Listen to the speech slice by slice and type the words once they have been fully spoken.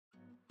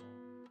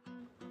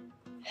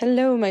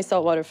Hello, my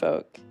saltwater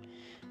folk.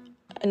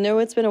 I know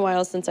it's been a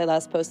while since I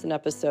last posted an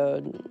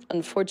episode.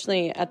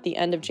 Unfortunately, at the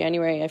end of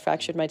January, I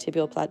fractured my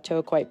tibial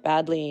plateau quite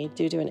badly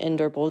due to an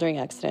indoor bouldering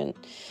accident.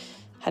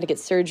 Had to get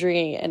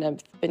surgery, and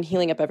I've been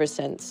healing up ever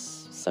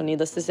since. So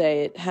needless to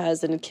say, it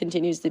has and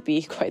continues to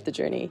be quite the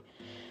journey.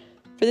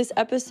 For this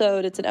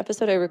episode, it's an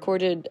episode I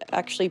recorded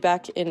actually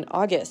back in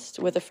August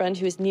with a friend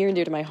who is near and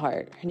dear to my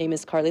heart. Her name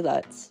is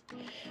Lutz.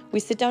 We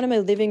sit down in my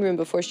living room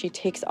before she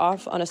takes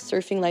off on a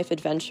surfing life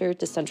adventure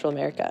to Central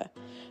America.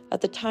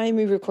 At the time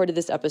we recorded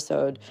this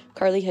episode,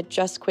 Carly had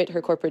just quit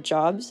her corporate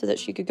job so that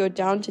she could go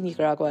down to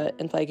Nicaragua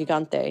and Playa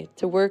Gigante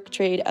to work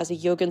trade as a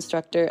yoga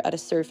instructor at a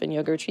surf and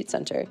yoga retreat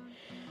center.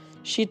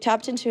 She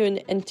tapped into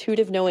an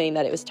intuitive knowing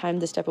that it was time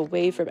to step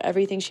away from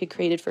everything she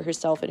created for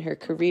herself and her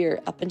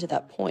career up until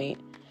that point,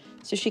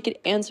 so she could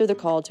answer the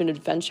call to an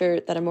adventure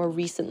that a more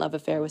recent love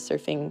affair with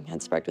surfing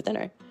had sparked within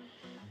her.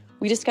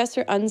 We discussed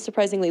her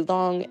unsurprisingly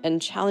long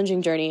and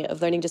challenging journey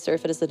of learning to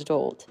surf as an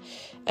adult,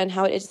 and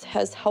how it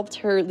has helped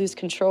her lose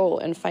control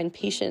and find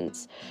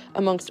patience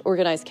amongst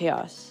organized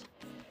chaos.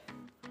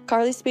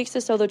 Carly speaks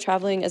to solo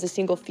traveling as a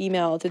single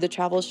female through the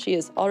travels she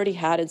has already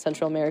had in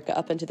Central America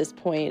up until this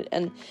point,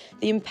 and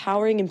the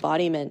empowering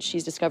embodiment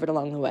she's discovered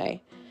along the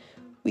way.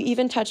 We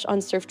even touched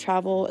on surf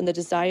travel and the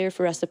desire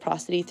for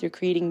reciprocity through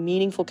creating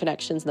meaningful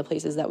connections in the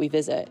places that we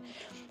visit.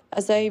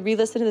 As I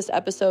re-listened to this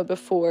episode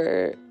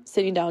before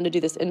sitting down to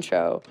do this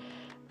intro,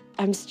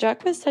 I'm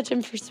struck with such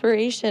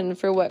inspiration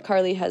for what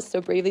Carly has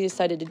so bravely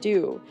decided to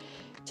do.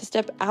 To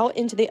step out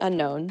into the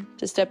unknown,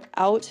 to step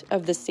out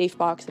of the safe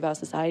box of how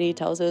society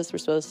tells us we're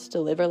supposed to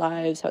live our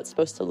lives, how it's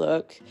supposed to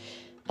look,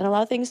 and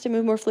allow things to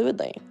move more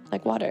fluidly,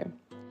 like water.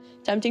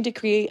 Attempting to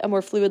create a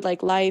more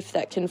fluid-like life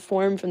that can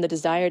form from the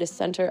desire to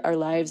center our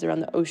lives around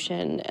the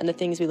ocean and the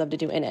things we love to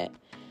do in it.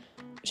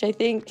 Which I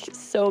think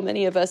so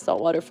many of us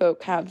saltwater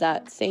folk have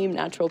that same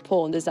natural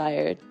pull and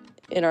desire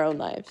in our own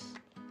lives.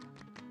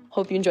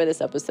 Hope you enjoy this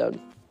episode.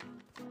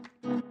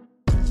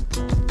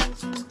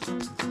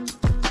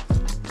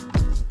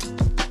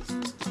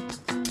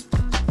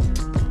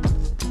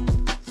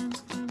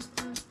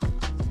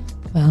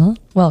 Well,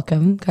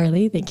 welcome,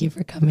 Carly. Thank you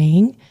for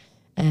coming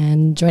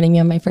and joining me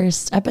on my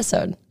first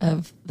episode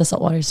of the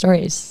Saltwater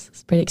Stories.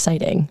 It's pretty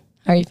exciting.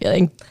 How are you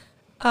feeling?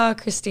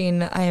 Christine,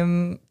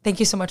 thank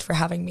you so much for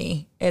having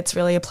me. It's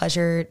really a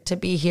pleasure to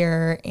be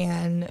here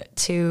and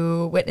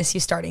to witness you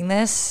starting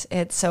this.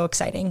 It's so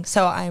exciting.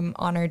 So I'm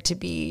honored to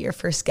be your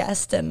first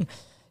guest and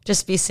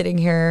just be sitting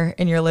here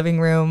in your living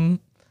room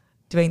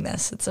doing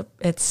this.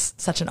 It's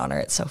such an honor.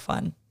 It's so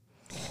fun.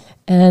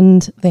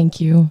 And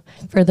thank you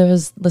for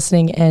those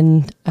listening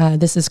in.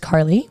 This is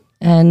Carly,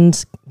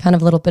 and kind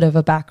of a little bit of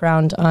a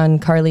background on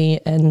Carly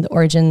and the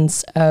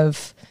origins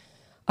of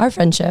our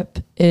friendship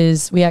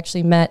is we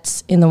actually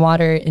met in the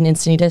water in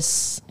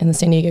Encinitas in the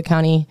San Diego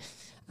County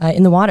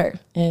in the water.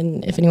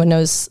 And if anyone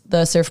knows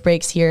the surf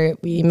breaks here,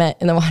 we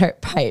met in the water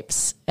at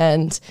Pipes.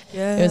 And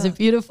It was a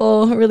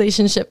beautiful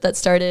relationship that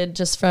started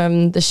just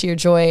from the sheer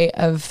joy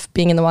of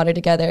being in the water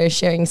together,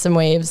 sharing some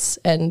waves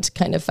and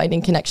kind of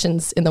finding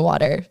connections in the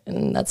water.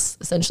 And that's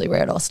essentially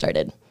where it all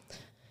started.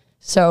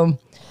 So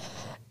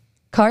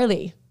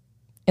Carly,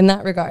 in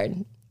that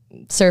regard,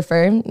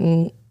 surfer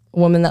and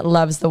woman that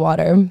loves the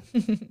water.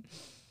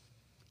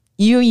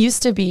 You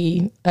used to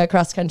be a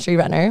cross-country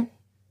runner.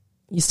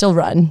 You still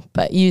run,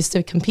 but you used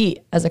to compete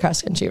as a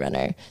cross-country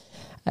runner.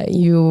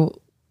 You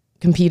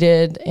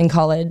competed in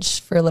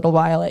college for a little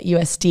while at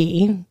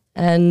USD.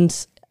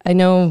 And I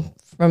know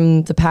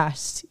from the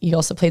past, you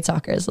also played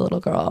soccer as a little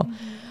girl,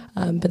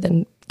 but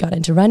then got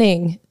into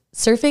running.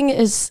 Surfing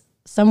is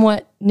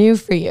somewhat new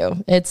for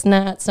you. It's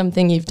not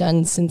something you've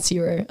done since you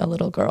were a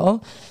little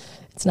girl.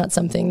 It's not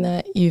something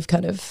that you've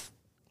kind of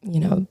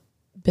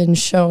been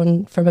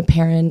shown from a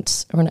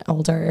parent or an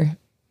elder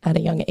at a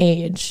young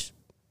age.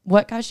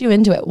 What got you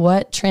into it?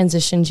 What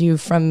transitioned you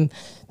from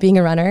being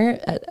a runner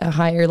at a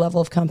higher level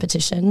of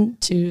competition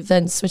to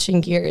then switching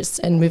gears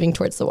and moving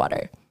towards the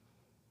water?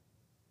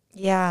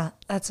 Yeah,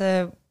 that's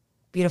a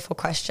beautiful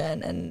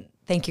question. And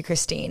thank you,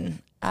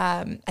 Christine.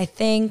 I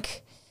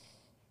think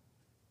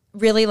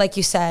really, like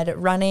you said,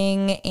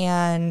 running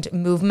and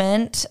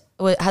movement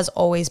has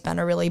always been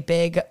a really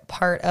big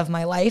part of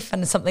my life,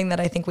 and it's something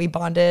that I think we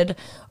bonded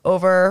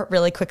over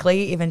really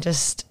quickly. Even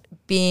just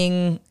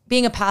being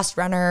a past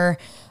runner,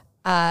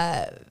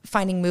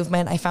 finding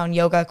movement. I found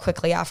yoga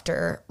quickly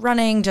after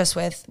running, just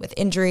with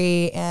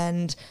injury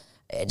and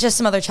just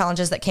some other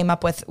challenges that came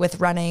up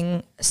with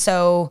running.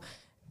 So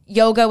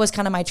yoga was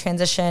kind of my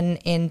transition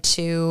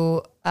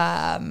into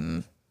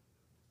a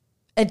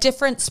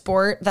different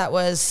sport that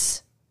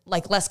was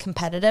like less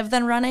competitive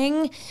than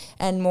running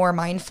and more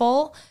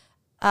mindful.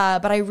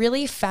 But I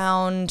really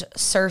found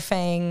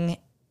surfing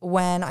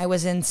when I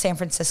was in San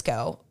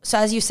Francisco. So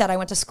as you said, I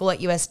went to school at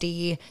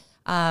USD.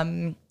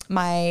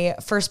 my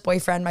first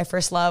boyfriend, my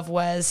first love,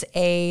 was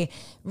a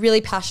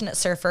really passionate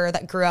surfer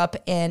that grew up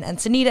in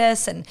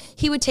Encinitas, and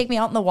he would take me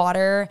out in the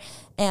water,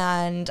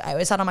 and I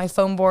was out on my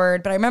foam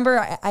board. But I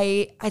remember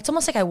it's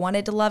almost like I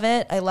wanted to love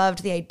it. I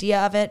loved the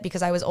idea of it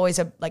because I was always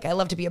I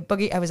loved to be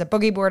I was a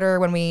boogie boarder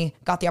when we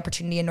got the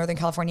opportunity in Northern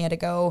California to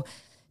go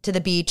to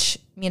the beach,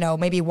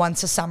 maybe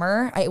once a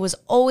summer. I was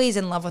always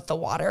in love with the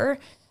water.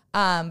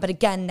 But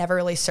again, never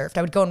really surfed.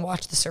 I would go and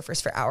watch the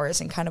surfers for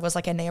hours and kind of was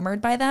like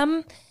enamored by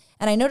them.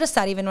 And I noticed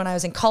that even when I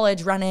was in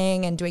college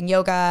running and doing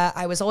yoga,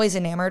 I was always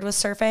enamored with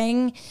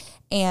surfing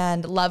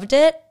and loved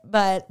it,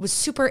 but was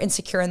super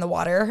insecure in the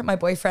water. My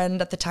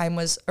boyfriend at the time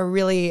was a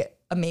really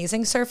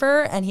amazing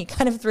surfer, and he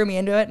kind of threw me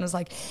into it and was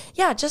like,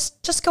 yeah,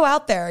 just go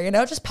out there,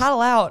 just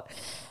paddle out.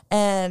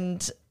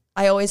 And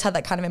I always had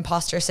that kind of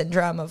imposter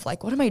syndrome of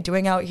like, what am I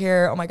doing out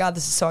here? Oh my God,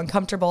 this is so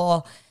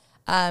uncomfortable.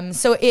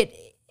 So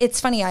it's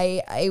funny,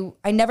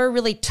 I never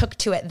really took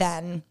to it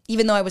then,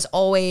 even though I was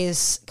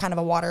always kind of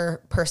a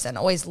water person,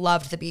 always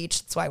loved the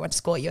beach. That's why I went to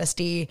school at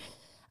USD.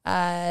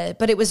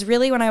 But it was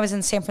really when I was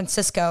in San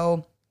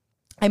Francisco,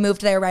 I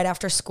moved there right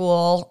after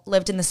school,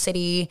 lived in the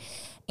city,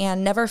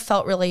 and never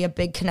felt really a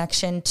big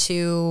connection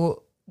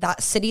to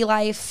that city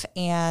life.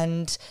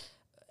 And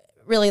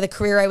really the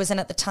career I was in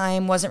at the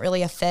time wasn't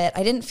really a fit.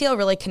 I didn't feel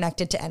really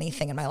connected to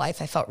anything in my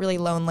life. I felt really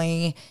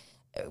lonely,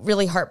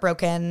 really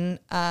heartbroken,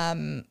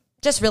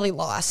 just really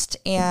lost.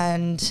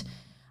 And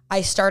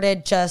I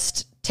started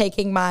just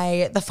taking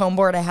the foam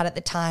board I had at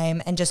the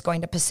time and just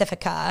going to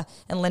Pacifica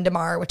and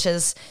Lindemar, which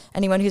is,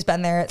 anyone who's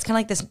been there, it's kind of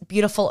like this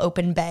beautiful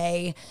open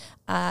bay.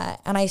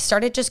 And I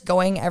started just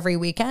going every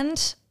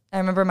weekend. I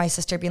remember my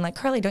sister being like,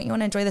 Carly, don't you want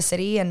to enjoy the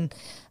city? And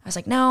I was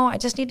like, no, I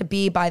just need to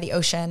be by the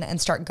ocean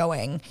and start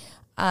going.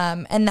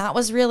 And that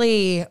was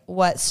really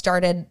what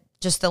started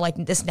just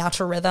this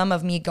natural rhythm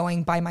of me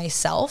going by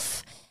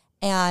myself.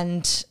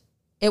 And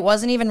it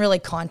wasn't even really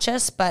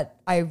conscious, but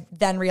I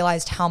then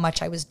realized how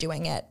much I was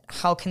doing it,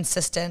 how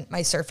consistent my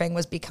surfing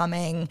was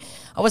becoming.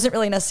 I wasn't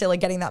really necessarily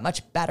getting that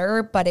much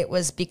better, but it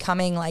was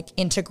becoming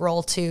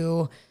integral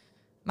to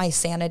my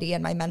sanity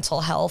and my mental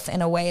health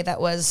in a way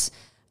that was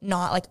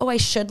not like, oh, I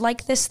should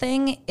like this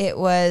thing. It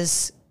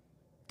was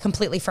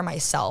completely for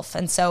myself.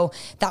 And so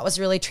that was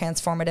a really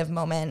transformative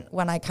moment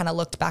when I kind of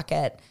looked back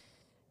at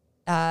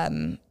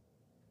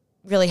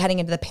really heading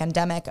into the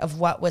pandemic of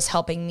what was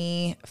helping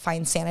me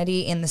find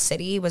sanity in the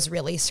city was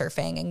really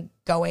surfing and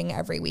going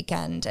every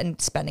weekend and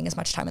spending as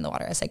much time in the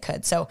water as I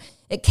could. So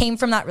it came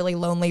from that really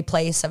lonely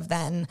place of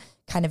then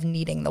kind of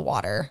needing the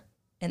water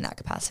in that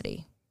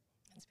capacity.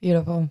 It's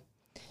beautiful.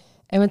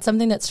 And what's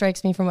something that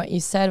strikes me from what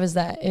you said was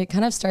that it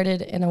kind of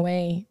started in a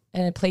way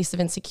in a place of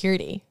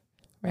insecurity,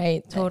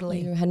 right? Totally.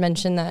 You had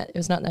mentioned that it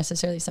was not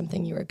necessarily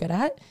something you were good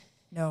at.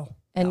 No.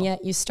 And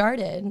yet you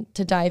started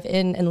to dive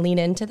in and lean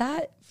into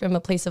that from a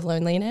place of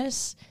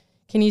loneliness.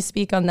 Can you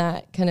speak on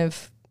that, kind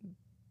of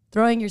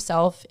throwing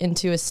yourself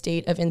into a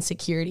state of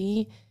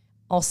insecurity,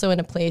 also in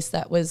a place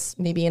that was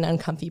maybe an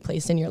uncomfy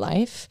place in your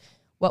life?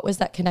 What was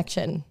that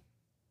connection?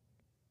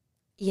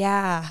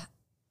 Yeah,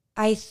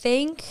 I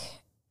think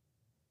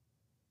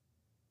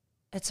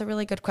it's a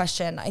really good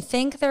question. I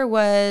think there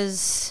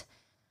was,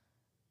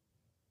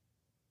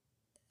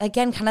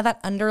 again, kind of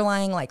that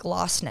underlying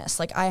lostness.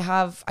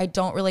 I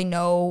don't really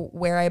know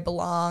where I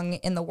belong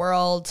in the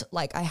world.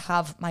 I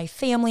have my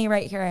family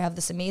right here. I have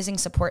this amazing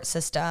support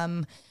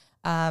system.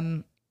 Right.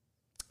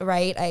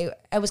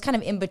 I was kind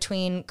of in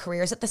between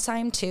careers at the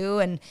time too.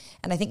 And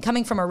I think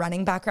coming from a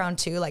running background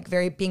too,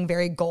 being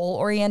very goal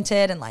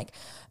oriented and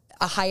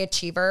a high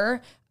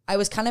achiever, I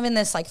was kind of in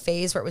this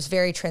phase where it was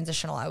very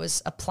transitional. I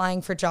was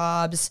applying for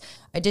jobs.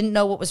 I didn't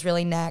know what was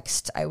really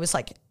next. I was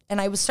and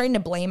I was starting to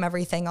blame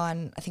everything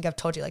on, I think I've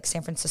told you,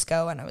 San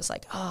Francisco. And I was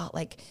like, oh,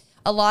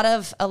 a lot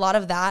of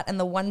that. And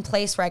the one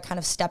place where I kind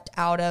of stepped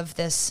out of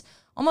this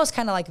almost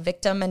kind of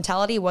victim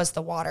mentality was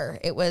the water.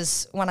 It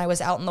was when I was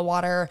out in the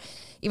water,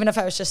 even if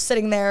I was just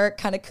sitting there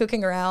kind of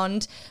cooking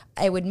around,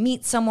 I would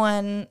meet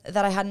someone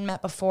that I hadn't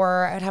met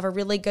before. I'd have a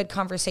really good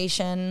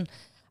conversation.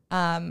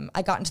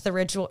 I got into the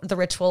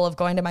ritual of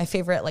going to my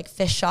favorite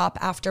fish shop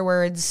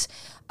afterwards,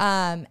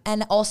 and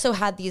also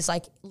had these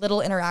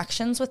little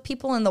interactions with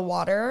people in the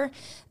water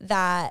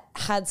that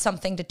had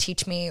something to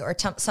teach me or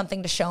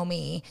something to show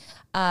me,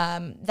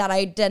 that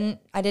I didn't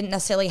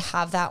necessarily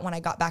have that when I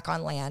got back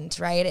on land.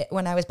 Right,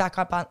 when I was back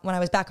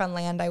on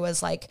land, I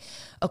was like,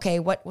 okay,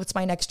 what's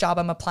my next job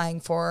I'm applying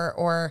for,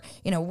 or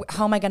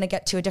how am I going to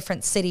get to a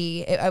different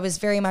city? I was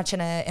very much in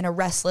a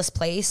restless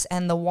place,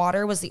 and the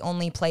water was the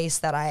only place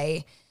that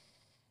I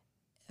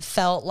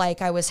felt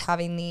like I was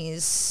having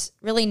these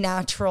really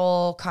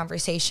natural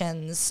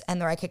conversations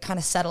and where I could kind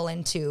of settle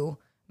into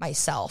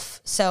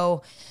myself.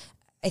 So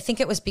I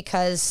think it was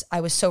because I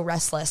was so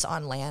restless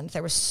on land.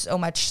 There was so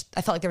much,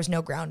 I felt like there was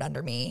no ground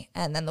under me.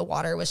 And then the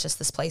water was just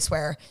this place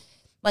where,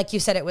 like you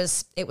said, it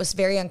was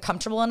very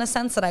uncomfortable in a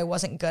sense that I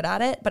wasn't good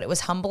at it, but it was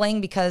humbling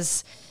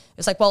because it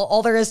was well,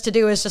 all there is to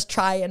do is just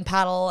try and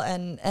paddle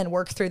and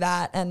work through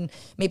that and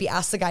maybe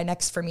ask the guy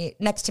next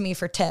to me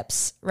for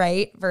tips,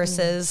 right?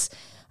 Versus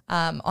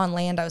On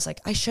land, I was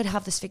like, I should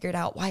have this figured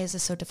out. Why is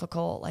this so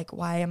difficult? Like,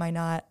 why am I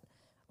not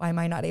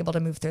able to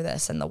move through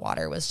this? And the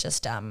water was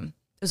just, it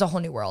was a whole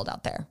new world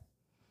out there.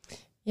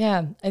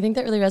 Yeah, I think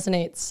that really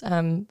resonates.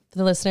 For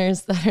the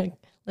listeners that are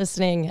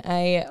listening,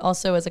 I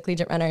also was a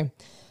collegiate runner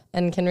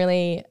and can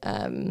really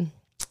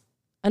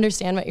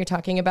understand what you're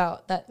talking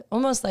about, that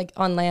almost like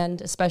on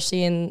land,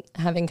 especially in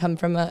having come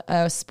from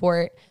a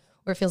sport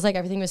where it feels like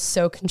everything was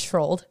so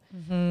controlled.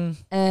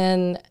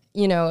 And,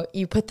 you know,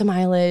 you put the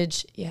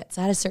mileage, it's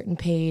at a certain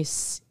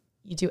pace,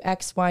 you do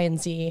X, Y, and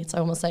Z. It's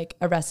almost like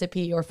a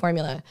recipe or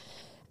formula.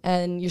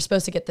 And you're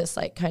supposed to get this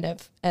like kind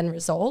of end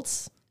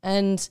results.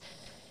 And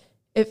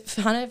it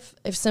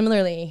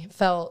similarly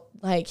felt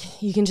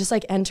like you can just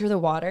like enter the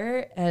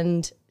water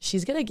and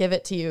she's going to give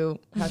it to you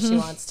how she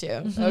wants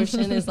to. The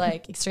ocean is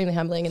like extremely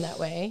humbling in that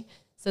way.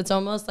 So it's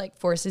almost like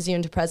forces you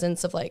into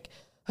presence of like,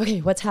 okay,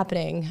 what's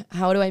happening?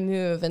 How do I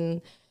move?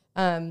 And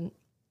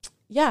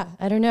yeah,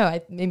 I don't know.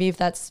 Maybe if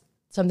that's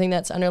something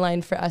that's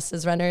underlined for us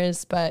as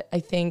runners, but I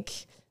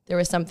think there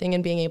was something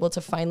in being able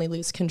to finally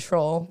lose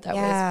control that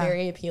was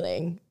very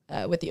appealing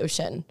with the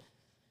ocean.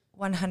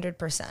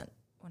 100%.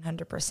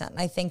 100%.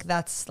 I think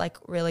that's like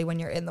really when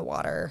you're in the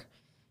water,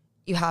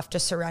 you have to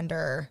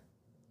surrender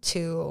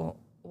to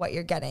what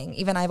you're getting.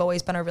 Even I've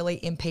always been a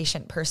really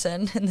impatient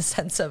person in the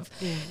sense of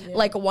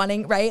like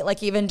wanting, right?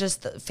 Like even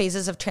just the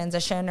phases of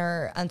transition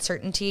or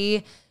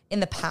uncertainty in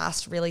the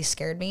past really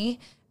scared me,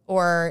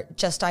 or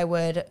just I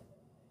would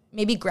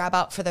maybe grab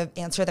out for the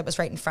answer that was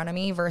right in front of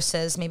me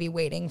versus maybe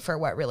waiting for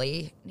what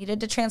really needed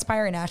to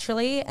transpire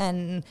naturally.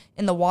 And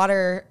in the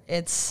water,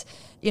 it's,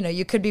 you know,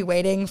 you could be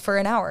waiting for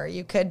an hour.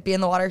 You could be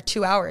in the water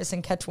 2 hours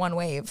and catch one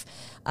wave.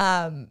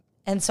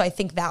 And so I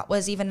think that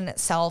was even in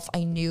itself,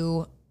 I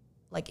knew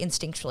like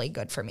instinctually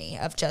good for me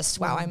of just,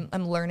 wow,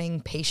 I'm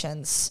learning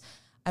patience.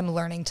 I'm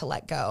learning to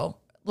let go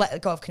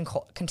of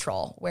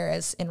control.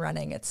 Whereas in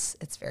running, it's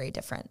very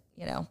different,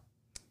 you know?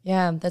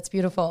 Yeah, that's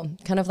beautiful.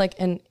 Kind of like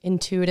an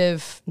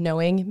intuitive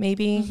knowing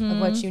maybe of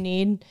what you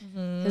need.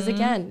 Because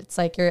again, it's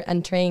like you're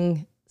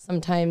entering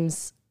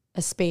sometimes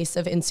a space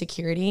of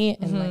insecurity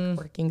and like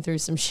working through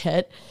some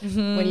shit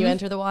when you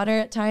enter the water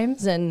at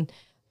times. And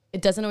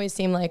it doesn't always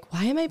seem like,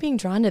 why am I being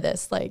drawn to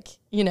this? Like,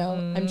 you know,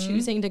 I'm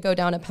choosing to go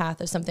down a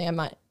path of something I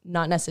might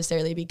not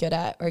necessarily be good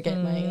at or get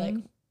my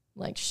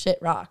like shit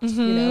rocked,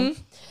 you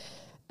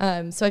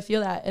know? So I feel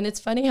that. And it's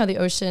funny how the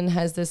ocean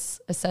has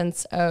a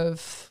sense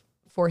of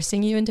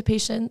forcing you into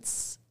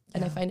patience.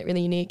 And I find it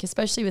really unique,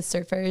 especially with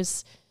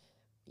surfers.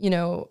 You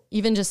know,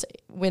 even just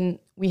when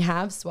we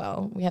have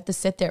swell, we have to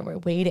sit there. We're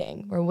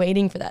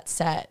waiting for that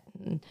set.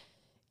 And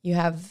you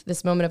have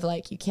this moment of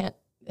like, you can't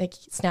like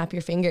snap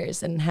your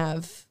fingers and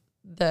have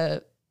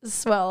the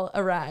swell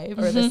arrive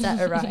or the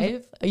set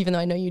arrive. Even though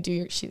I know you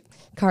do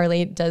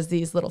Carly does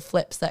these little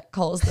flips that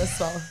calls the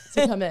swell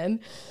to come in.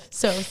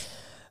 So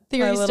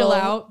theory's still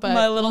out, but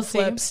my little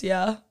flips.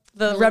 Yeah.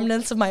 The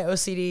remnants of my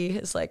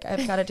OCD is like,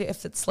 I've got to do,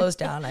 if it slows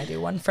down, I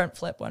do one front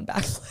flip, one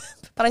back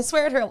flip. But I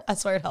swear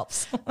it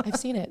helps. I've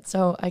seen it,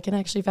 so I can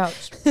actually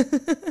vouch.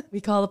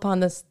 We call upon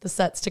the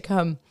sets to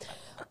come.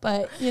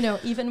 But, you know,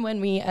 even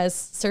when we as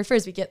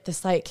surfers, we get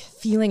this like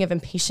feeling of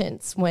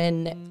impatience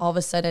when all of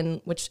a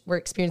sudden, which we're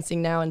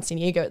experiencing now in San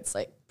Diego, it's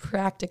like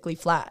practically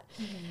flat.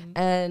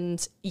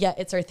 And yet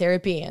it's our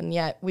therapy. And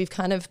yet we've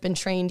kind of been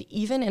trained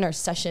even in our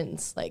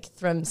sessions, like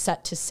from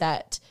set,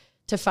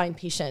 to find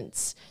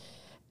patience.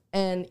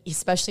 And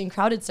especially in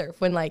crowded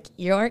surf when like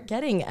you aren't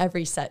getting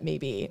every set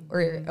maybe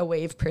or a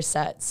wave per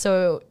set.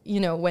 So, you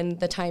know, when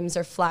the times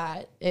are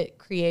flat, it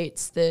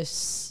creates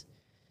this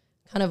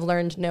kind of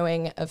learned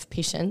knowing of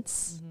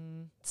patience.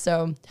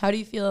 So how do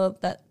you feel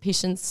that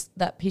patience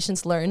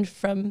learned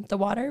from the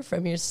water,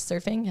 from your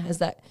surfing? Has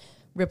that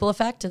ripple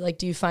effect? Like,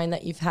 do you find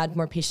that you've had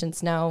more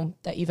patience now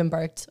that you've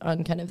embarked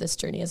on kind of this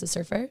journey as a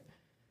surfer?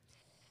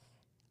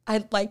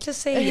 I'd like to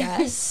say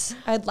yes.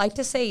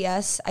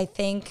 I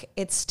think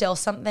it's still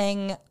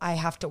something I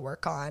have to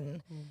work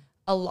on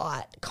a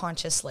lot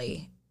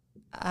consciously.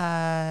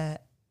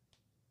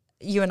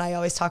 You and I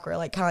always talk, we're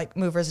like kind of like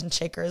movers and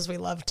shakers. We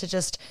love to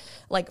just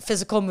like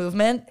physical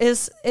movement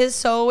is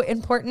so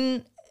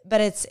important, but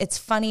it's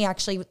funny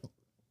actually.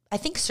 I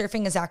think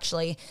surfing has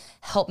actually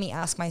helped me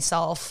ask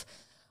myself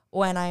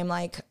when I'm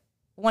like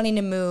wanting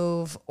to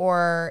move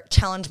or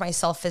challenge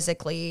myself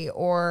physically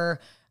or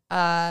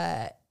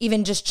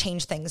even just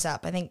change things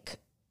up. I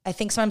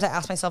think sometimes I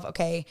ask myself,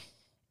 okay,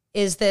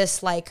 is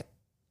this like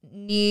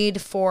need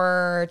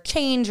for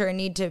change or a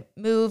need to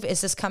move?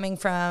 Is this coming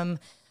from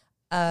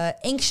a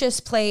anxious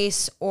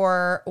place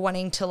or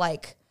wanting to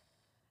like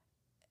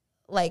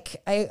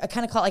I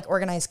kind of call it like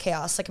organized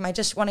chaos. Like, am I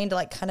just wanting to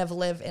like kind of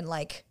live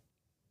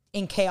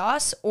in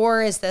chaos,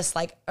 or is this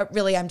like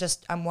really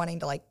I'm wanting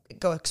to like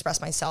go express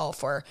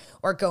myself or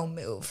go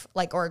move,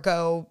 like, or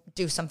go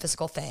do some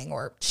physical thing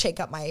or shake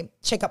up my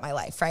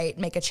life, right?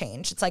 Make a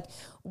change. It's like,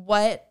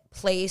 what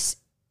place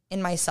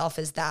in myself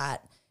is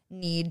that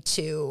need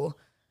to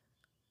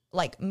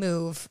like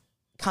move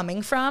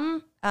coming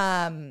from?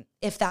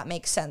 If that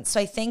makes sense. So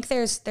I think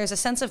there's a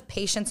sense of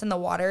patience in the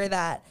water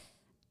that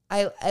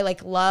I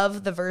like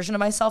love the version of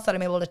myself that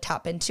I'm able to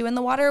tap into in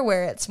the water,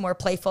 where it's more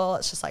playful.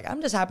 It's just like,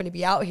 I'm just happy to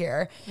be out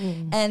here.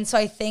 And so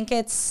I think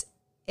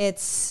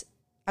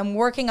I'm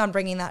working on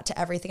bringing that to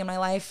everything in my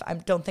life. I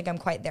don't think I'm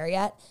quite there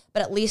yet,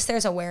 but at least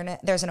there's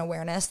an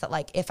awareness that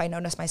like, if I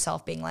notice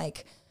myself being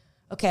like,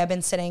 okay, I've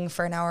been sitting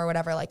for an hour or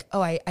whatever, like,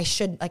 oh, I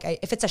should, like,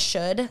 if it's a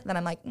should, then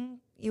I'm like,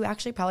 you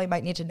actually probably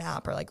might need to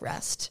nap or like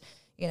rest,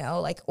 you know,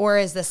 like, or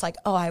is this like,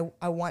 oh,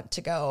 I want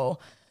to go,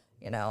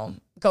 you know,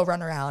 go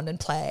run around and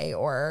play,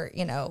 or,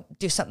 you know,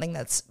 do something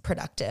that's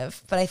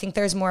productive. But I think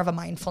there's more of a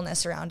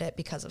mindfulness around it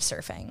because of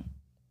surfing.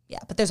 Yeah.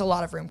 But there's a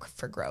lot of room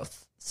for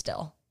growth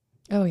still.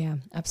 Oh yeah,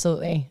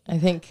 absolutely. I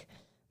think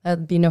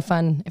that'd be no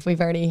fun if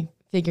we've already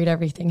figured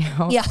everything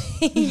out. Yeah.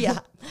 Yeah.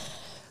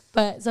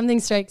 But something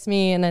strikes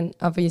me, and then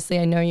obviously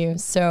I know you.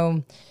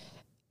 So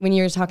when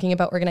you were talking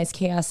about organized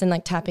chaos and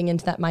like tapping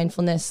into that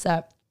mindfulness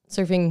that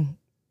surfing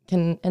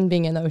can, and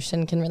being in the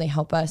ocean can really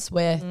help us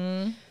with,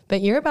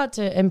 but you're about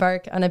to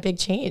embark on a big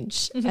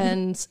change.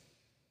 And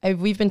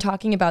we've been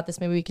talking about this,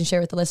 maybe we can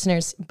share with the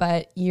listeners,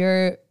 but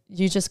you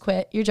just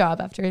quit your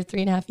job after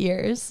 3.5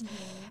 years.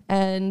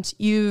 And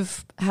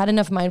you've had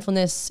enough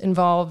mindfulness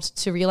involved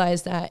to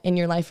realize that in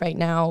your life right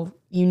now,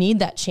 you need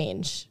that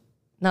change.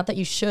 Not that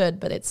you should,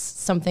 but it's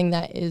something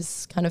that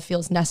is kind of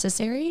feels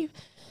necessary.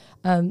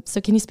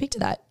 So can you speak to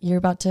that? You're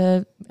about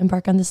to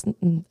embark on this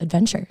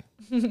adventure.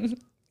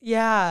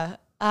 Yeah.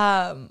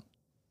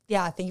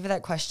 Yeah. Thank you for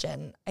that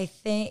question. I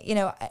think, you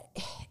know,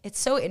 it's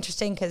so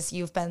interesting because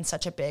you've been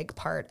such a big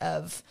part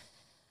of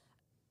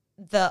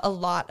a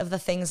lot of the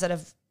things that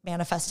have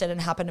manifested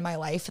and happened in my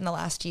life in the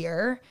last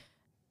year.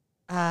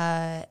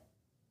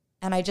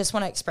 And I just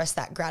want to express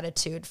that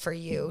gratitude for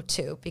you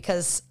too,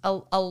 because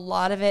a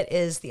lot of it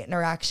is the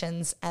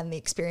interactions and the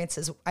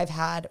experiences I've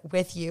had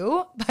with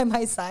you by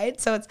my side.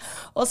 So it's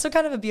also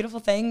kind of a beautiful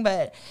thing,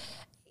 but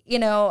you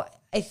know,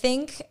 I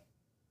think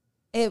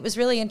it was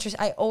really interesting.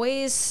 I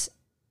always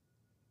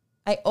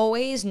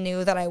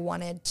knew that I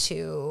wanted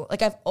to,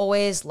 like, I've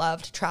always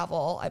loved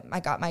travel. I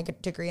got my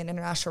degree in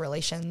international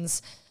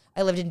relations.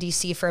 I lived in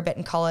DC for a bit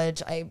in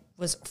college. I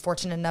was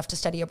fortunate enough to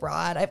study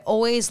abroad. I've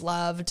always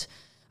loved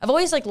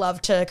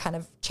to kind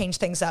of change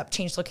things up,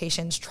 change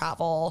locations,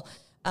 travel.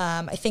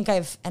 I think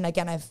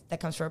that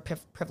comes from a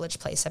privileged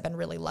place. I've been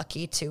really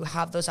lucky to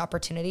have those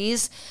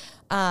opportunities.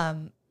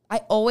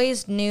 I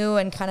always knew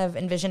and kind of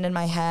envisioned in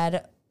my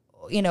head,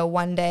 you know,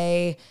 one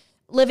day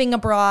living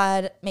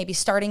abroad, maybe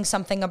starting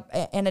something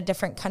in a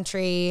different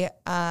country,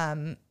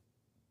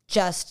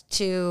 just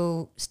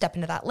to step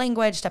into that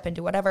language, step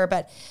into whatever.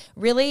 But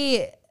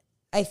really,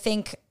 I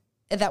think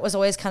that was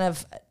always kind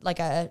of like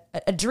a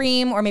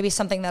dream, or maybe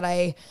something that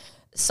I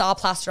saw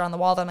plastered on the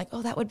wall that I'm like,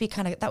 oh, that would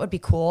be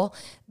cool.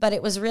 But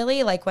it was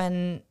really like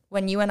when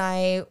you and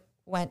I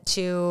went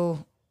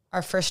to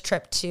our first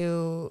trip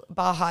to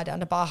down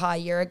to Baja a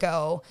year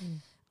ago,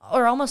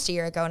 or almost a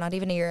year ago, not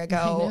even a year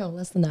ago. I know,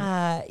 less than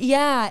that.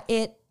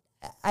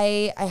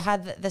 I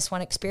had this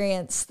one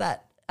experience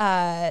that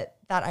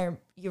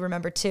you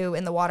remember too,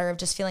 in the water, of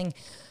just feeling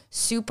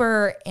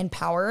super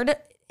empowered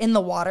in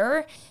the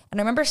water. And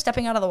I remember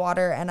stepping out of the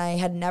water, and I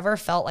had never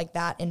felt like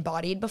that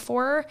embodied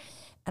before.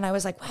 And I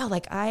was like, wow,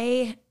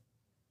 I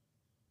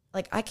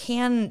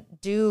can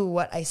do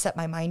what I set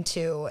my mind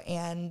to.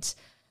 And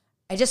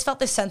I just felt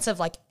this sense of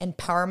like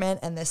empowerment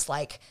and this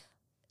like,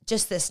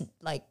 just this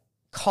like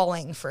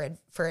calling for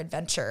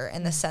adventure,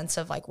 and the sense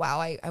of like, wow,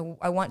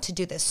 I want to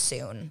do this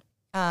soon.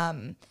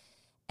 And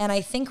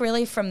I think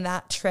really from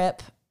that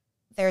trip,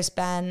 there's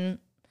been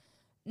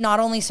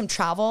not only some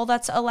travel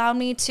that's allowed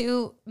me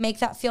to make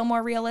that feel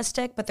more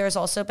realistic, but there's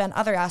also been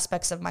other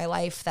aspects of my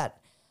life that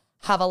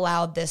have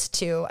allowed this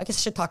to, I guess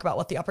I should talk about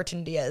what the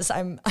opportunity is.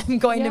 I'm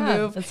going to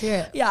move. Let's hear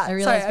it. Yeah. I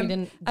realized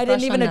I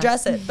didn't even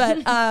address it,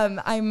 but,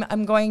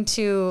 I'm going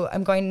to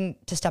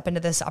step into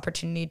this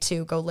opportunity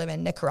to go live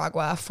in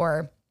Nicaragua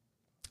for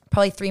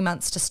probably 3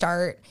 months to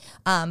start,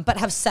 but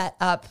have set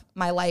up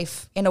my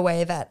life in a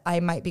way that I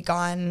might be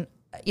gone,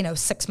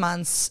 6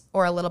 months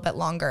or a little bit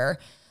longer.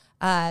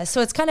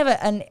 So it's kind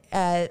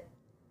of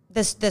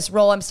this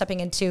role I'm stepping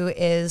into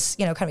is,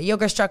 kind of a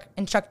yoga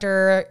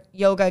instructor,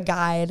 yoga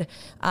guide,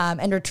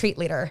 and retreat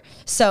leader.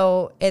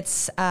 So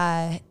it's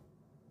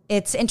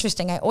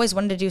interesting. I always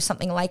wanted to do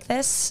something like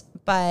this,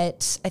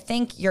 but I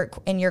think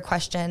in your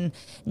question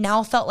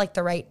now felt like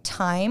the right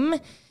time,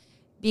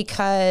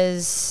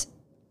 because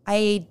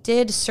I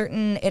did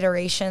certain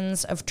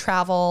iterations of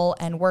travel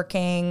and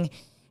working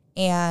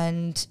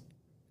and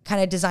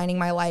kind of designing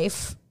my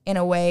life in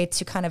a way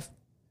to kind of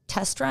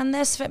test run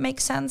this, if it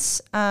makes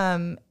sense.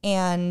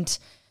 And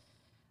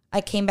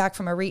I came back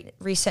from a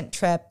recent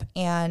trip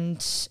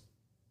and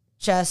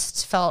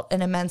just felt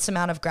an immense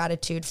amount of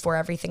gratitude for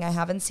everything I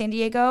have in San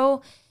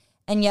Diego.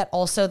 And yet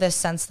also this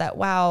sense that,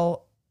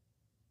 wow,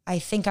 I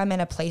think I'm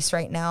in a place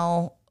right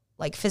now,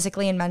 like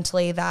physically and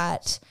mentally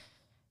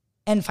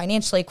and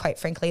financially, quite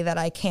frankly, that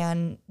I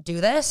can do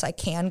this. I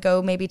can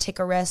go maybe take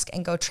a risk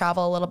and go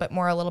travel a little bit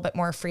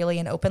more freely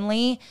and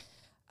openly.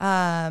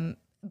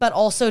 But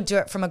also do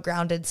it from a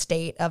grounded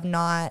state of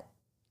not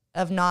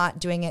not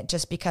doing it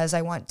just because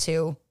I want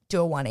to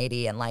do a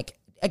 180 and like,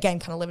 again,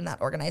 kind of live in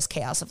that organized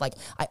chaos of like,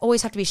 I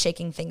always have to be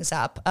shaking things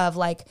up of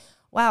like,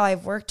 wow,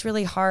 I've worked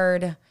really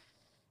hard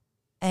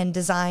and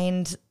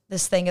designed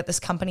this thing at this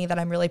company that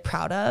I'm really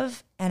proud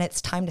of. And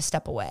it's time to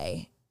step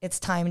away. It's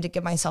time to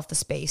give myself the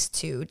space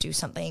to do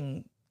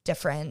something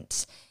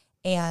different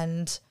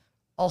and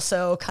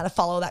also kind of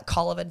follow that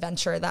call of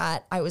adventure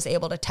that I was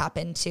able to tap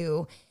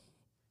into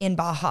in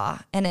Baja.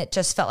 And it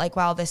just felt like,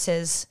 wow, this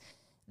is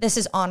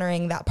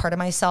honoring that part of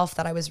myself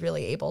that I was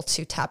really able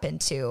to tap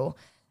into,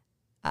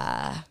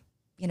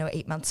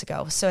 8 months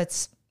ago. So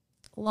it's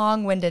a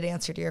long-winded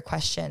answer to your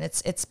question.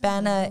 It's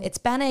been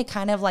a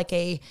kind of like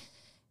a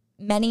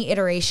many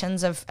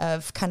iterations of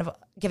kind of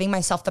giving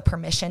myself the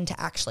permission to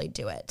actually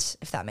do it,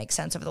 if that makes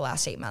sense, over the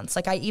last 8 months.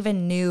 Like I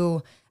even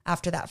knew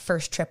after that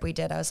first trip we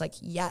did, I was like,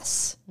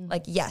 yes,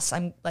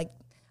 I'm like,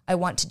 I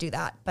want to do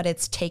that. But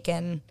it's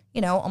taken,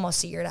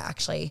 almost a year to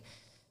actually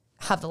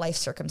have the life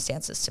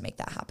circumstances to make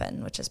that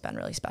happen, which has been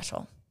really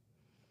special.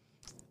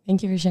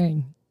 Thank you for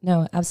sharing.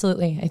 No,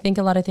 absolutely. I think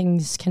a lot of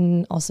things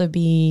can also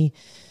be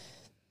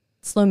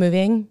slow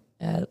moving,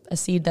 a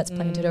seed that's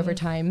planted over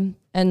time.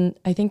 And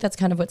I think that's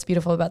kind of what's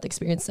beautiful about the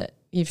experience that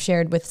you've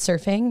shared with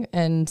surfing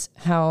and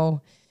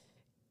how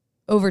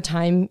over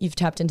time you've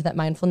tapped into that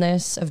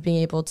mindfulness of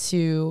being able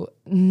to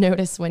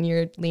notice when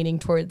you're leaning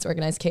towards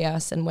organized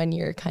chaos and when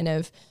you're kind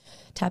of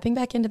tapping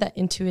back into that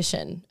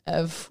intuition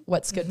of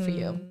what's good for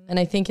you. And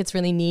I think it's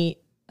really neat,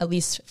 at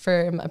least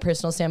from a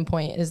personal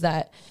standpoint, is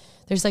that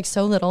there's like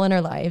so little in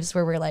our lives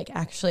where we're like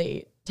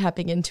actually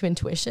tapping into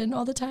intuition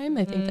all the time.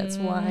 I think that's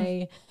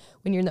why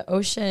when you're in the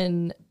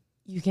ocean,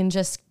 you can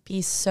just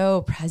be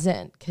so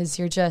present because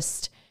you're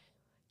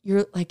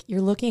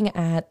looking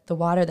at the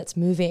water that's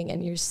moving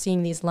and you're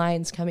seeing these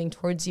lines coming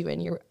towards you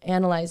and you're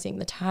analyzing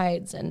the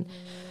tides and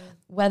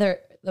whether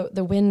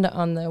the wind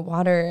on the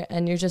water,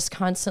 and you're just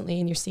constantly,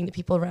 and you're seeing the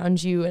people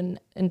around you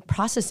and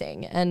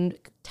processing and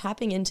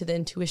tapping into the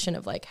intuition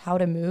of like how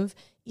to move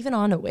even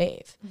on a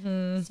wave.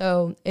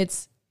 So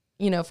it's,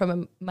 from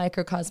a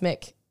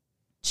microcosmic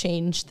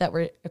change that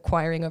we're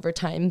acquiring over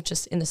time,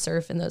 just in the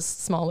surf, in those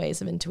small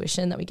ways of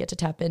intuition that we get to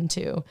tap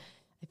into.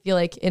 I feel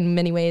like in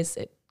many ways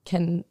it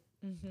can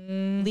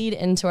lead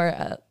into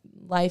our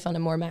life on a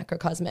more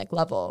macrocosmic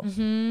level,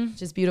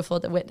 which is beautiful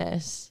to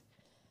witness.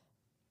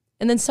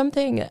 And then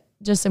something,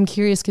 just I'm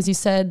curious, because you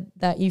said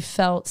that you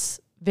felt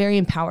very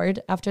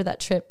empowered after that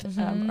trip,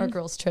 our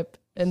girls' trip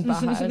in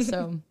Baja.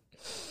 So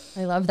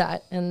I love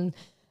that. And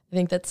I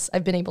think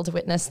I've been able to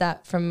witness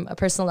that from a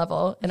personal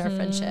level in our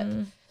friendship.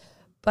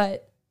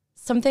 But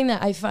something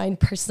that I find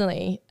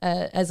personally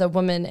as a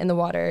woman in the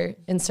water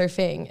in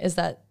surfing is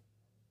that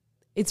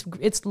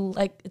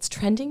it's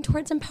trending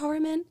towards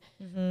empowerment,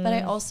 but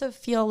I also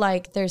feel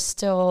like there's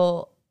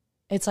still,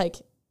 it's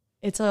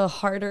a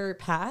harder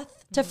path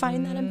to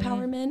find that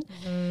empowerment.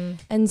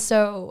 And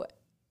so,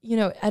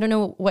 I don't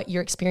know what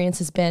your experience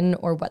has been,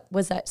 or what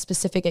was that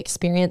specific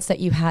experience that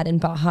you had in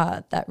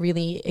Baja that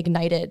really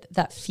ignited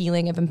that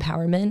feeling of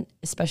empowerment,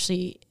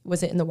 especially,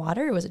 was it in the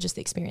water or was it just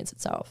the experience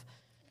itself?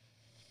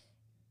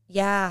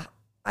 Yeah,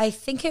 I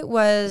think it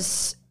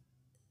was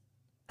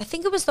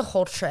the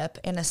whole trip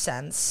in a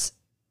sense,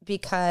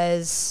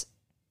 because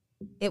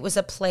it was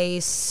a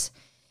place,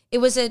 it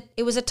was a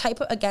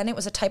type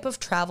of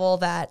travel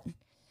that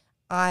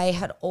I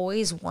had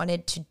always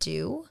wanted to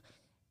do,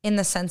 in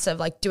the sense of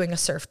like doing a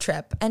surf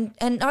trip, and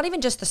not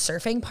even just the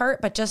surfing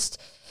part, but just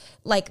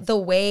like the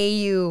way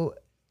you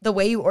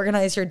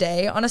organize your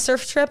day on a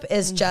surf trip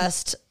is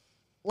just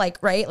like,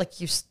 right?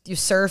 Like you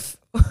surf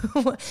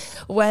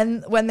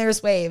when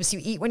there's waves, you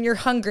eat when you're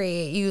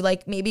hungry, you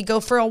like maybe go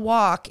for a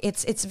walk.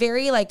 It's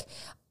very like,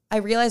 I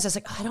realized I was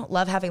like, I don't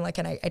love having like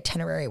an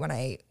itinerary when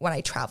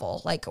I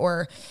travel, like,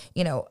 or,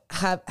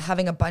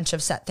 having a bunch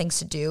of set things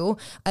to do.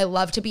 I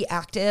love to be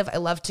active. I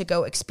love to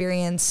go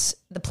experience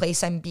the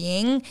place I'm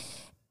being.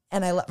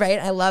 And I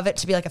love it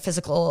to be like a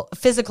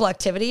physical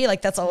activity.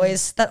 Like that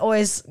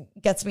always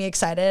gets me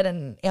excited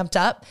and amped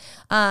up.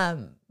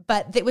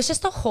 But it was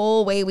just the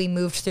whole way we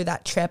moved through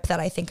that trip that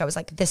I think I was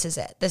like, this is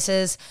it. This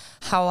is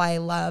how I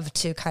love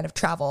to kind of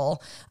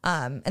travel.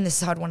 And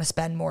this is how I'd want to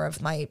spend more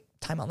of my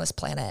time on this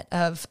planet,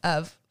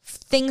 of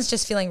things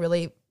just feeling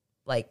really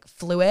like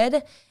fluid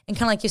and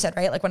kind of like you said,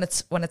 right? Like when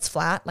it's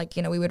flat, like,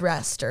 we would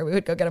rest or we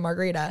would go get a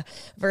margarita,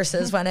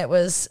 versus when it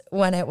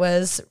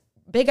was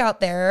big out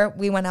there,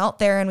 we went out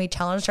there and we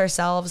challenged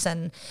ourselves,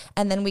 and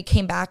then we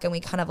came back and we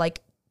kind of like,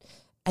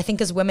 I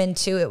think as women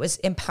too, it was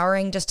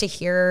empowering just to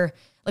hear,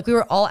 like we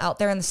were all out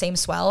there in the same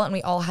swell and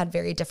we all had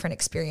very different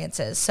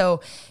experiences.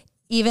 So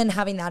even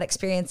having that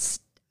experience,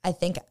 I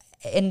think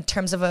in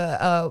terms of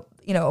a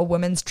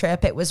women's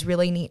trip, it was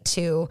really neat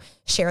to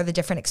share the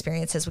different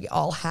experiences we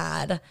all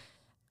had,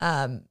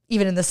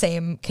 even in the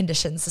same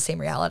conditions, the same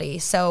reality.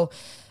 So,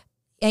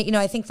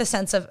 I think the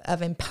sense of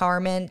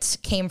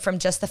empowerment came from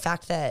just the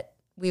fact that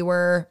we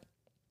were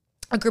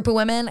a group of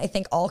women, I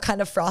think all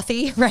kind of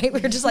frothy, right? We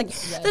were just like,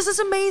 yes, this is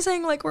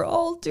amazing. Like we're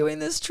all doing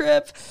this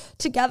trip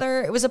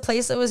together. It was a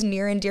place that was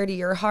near and dear to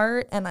your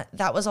heart. And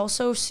that was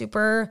also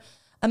super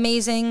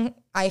amazing.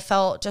 I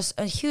felt just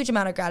a huge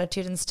amount of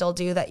gratitude and still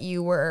do that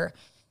you were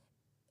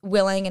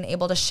willing and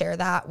able to share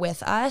that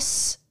with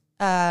us,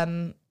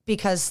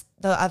 because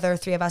the other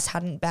three of us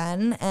hadn't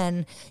been.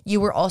 And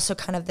you were also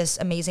kind of this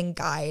amazing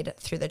guide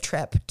through the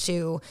trip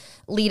to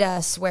lead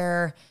us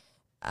where,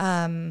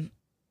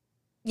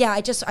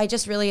 I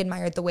just really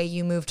admired the way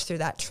you moved through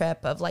that trip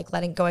of like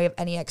letting go of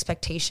any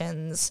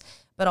expectations,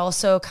 but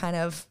also kind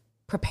of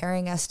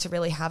preparing us to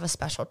really have a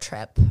special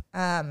trip.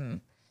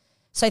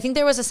 So I think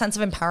there was a sense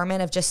of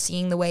empowerment of just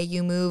seeing the way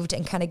you moved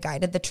and kind of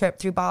guided the trip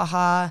through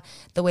Baja,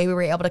 the way we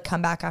were able to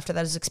come back after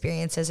those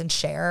experiences and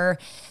share.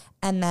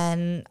 And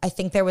then I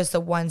think there was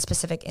the one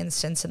specific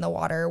instance in the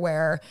water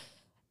where,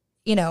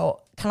 kind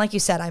of like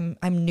you said,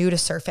 I'm new to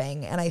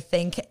surfing. And I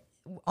think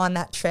on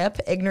that trip,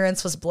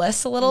 ignorance was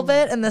bliss a little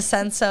bit, in the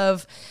sense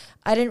of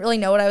I didn't really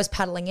know what I was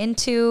paddling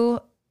into.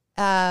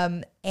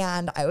 And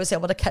I was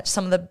able to catch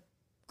some of the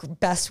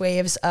best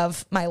waves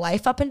of my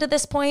life up into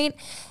this point.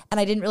 And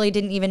I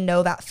didn't even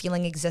know that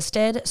feeling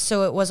existed.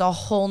 So it was a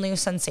whole new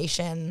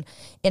sensation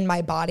in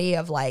my body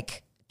of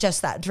like,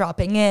 just that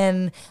dropping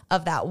in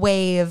of that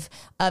wave,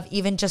 of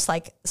even just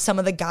like some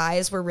of the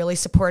guys were really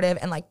supportive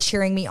and like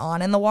cheering me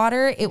on in the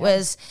water. It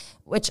was,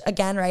 which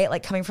again, right,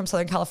 like coming from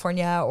Southern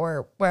California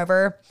or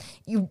wherever,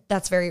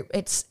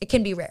 it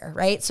can be rare,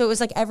 right? So it was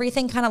like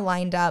everything kind of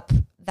lined up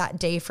that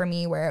day for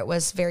me where it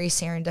was very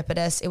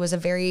serendipitous. It was a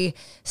very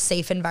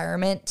safe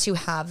environment to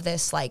have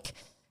this like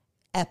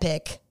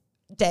epic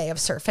day of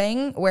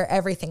surfing where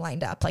everything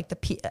lined up. Like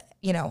it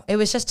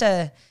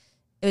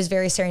was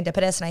very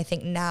serendipitous. And I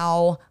think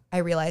now I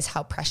realize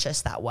how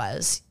precious that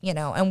was,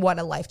 and what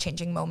a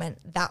life-changing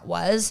moment that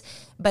was.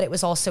 But it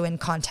was also in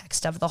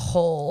context of the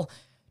whole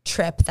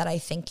trip that I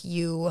think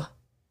you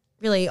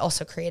really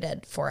also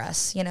created for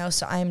us,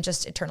 So I'm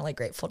just eternally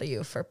grateful to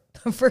you for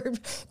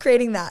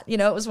creating that.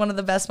 It was one of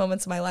the best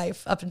moments of my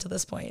life up until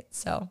this point.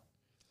 So,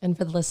 and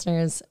for the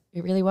listeners,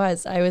 it really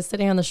was. I was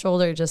sitting on the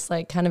shoulder, just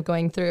like kind of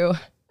going through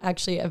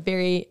actually a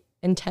very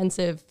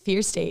intensive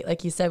fear state.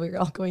 Like you said, we were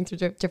all going through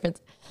different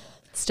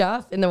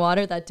stuff in the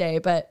water that day,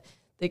 but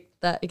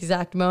that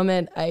exact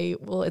moment,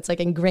 it's like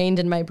ingrained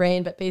in my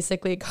brain, but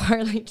basically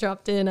Carly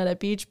dropped in at a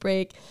beach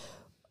break.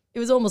 It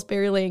was almost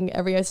barreling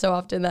every so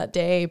often that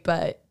day,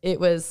 but it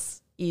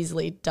was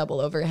easily double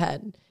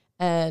overhead.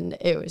 And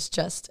it was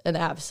just an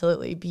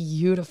absolutely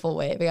beautiful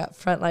wave. We got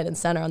front, line, and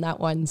center on that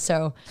one.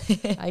 So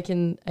I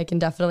can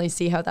definitely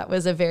see how that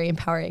was a very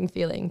empowering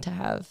feeling to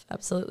have.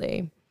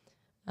 Absolutely.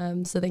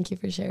 So thank you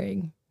for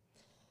sharing.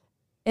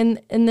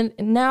 And then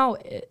now,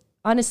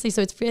 honestly,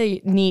 so it's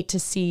really neat to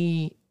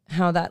see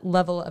how that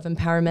level of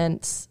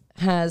empowerment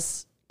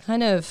has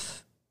kind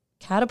of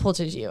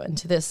catapulted you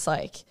into this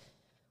like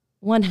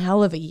one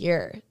hell of a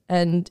year.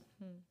 And,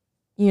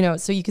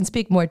 so you can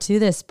speak more to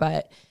this,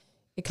 but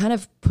it kind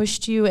of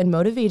pushed you and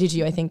motivated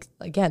you. I think,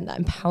 again, that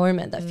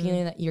empowerment, that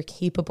feeling that you're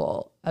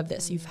capable of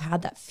this. You've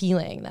had that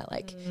feeling, that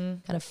like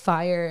kind of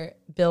fire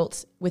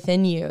built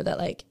within you that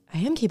like, I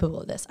am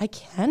capable of this. I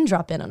can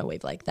drop in on a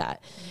wave like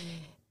that.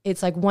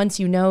 It's like, once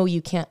you know,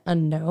 you can't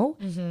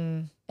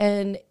unknow.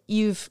 And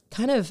you've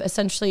kind of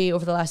essentially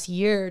over the last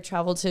year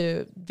traveled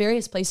to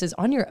various places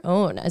on your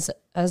own as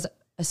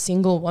a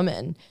single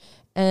woman.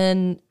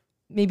 And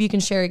maybe you can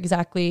share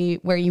exactly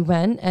where you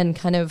went and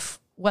kind of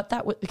what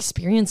that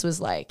experience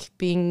was like,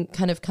 being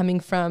kind of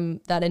coming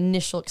from that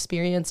initial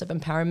experience of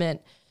empowerment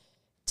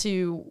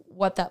to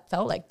what that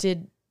felt like.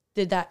 Did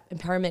that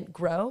empowerment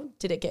grow?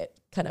 Did it get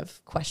kind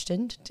of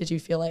questioned? Did you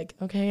feel like,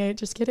 okay,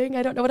 just kidding,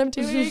 I don't know what I'm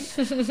doing?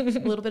 A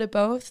little bit of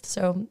both.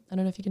 So I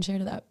don't know if you can share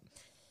to that.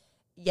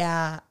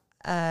 Yeah.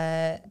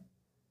 I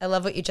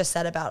love what you just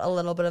said about a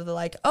little bit of the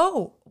like,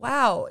 oh,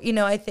 wow.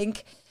 I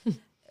think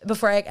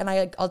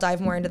I'll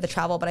dive more into the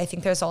travel, but I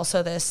think there's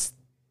also this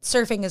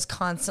surfing is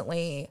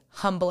constantly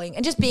humbling,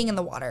 and just being in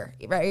the water,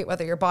 right?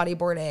 Whether you're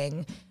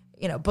bodyboarding,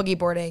 boogie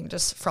boarding,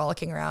 just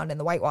frolicking around in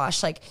the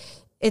whitewash, like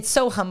it's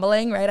so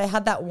humbling, right? I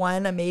had that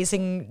one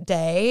amazing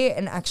day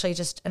and actually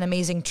just an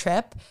amazing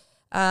trip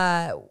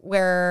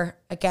where,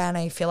 again,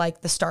 I feel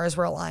like the stars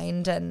were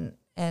aligned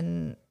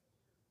and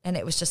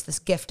it was just this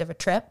gift of a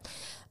trip.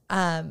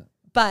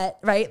 But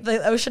right,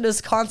 the ocean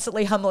is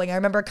constantly humbling. I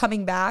remember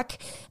coming back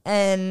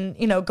and,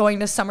 going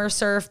to summer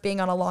surf,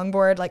 being on a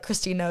longboard. Like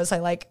Christine knows,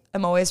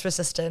 I'm always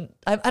resistant.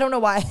 I don't know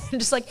why. I'm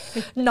just like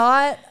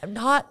not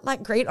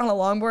like great on a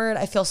longboard.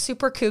 I feel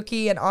super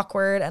kooky and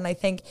awkward. And I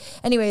think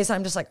anyways,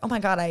 I'm just like, oh my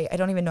God, I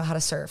don't even know how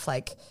to surf.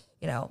 Like,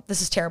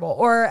 this is terrible.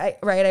 Or I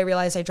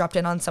realized I dropped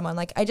in on someone.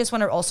 Like, I just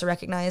want to also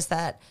recognize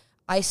that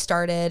I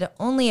started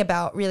only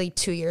about really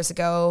 2 years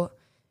ago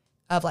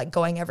of like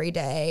going every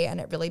day and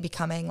it really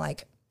becoming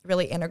like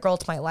really integral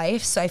to my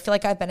life. So I feel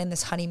like I've been in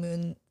this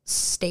honeymoon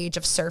stage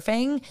of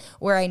surfing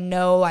where I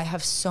know I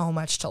have so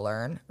much to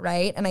learn,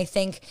 right? And I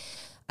think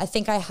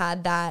I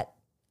had that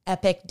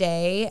epic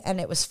day,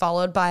 and it was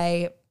followed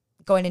by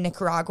going to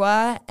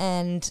Nicaragua,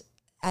 and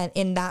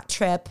in that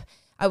trip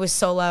I was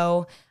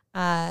solo,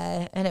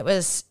 and it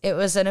was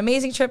an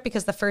amazing trip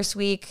because the first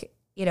week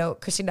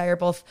Christine and I are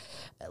both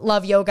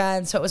love yoga.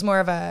 And so it was more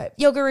of a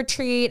yoga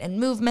retreat and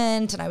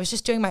movement. And I was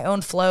just doing my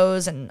own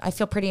flows, and I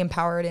feel pretty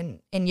empowered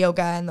in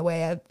yoga and the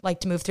way I like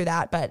to move through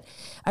that. But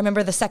I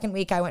remember the second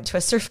week I went to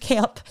a surf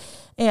camp,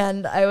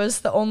 and I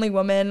was the only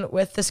woman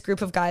with this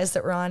group of guys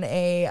that were on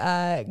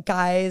a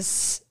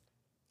guys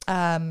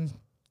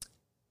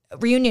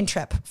reunion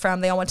trip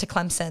they all went to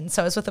Clemson.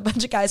 So I was with a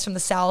bunch of guys from the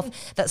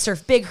South that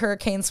surf big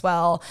hurricane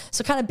swell.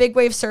 So kind of big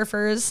wave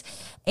surfers.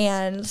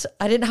 And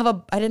I didn't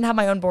have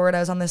my own board. I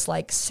was on this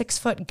like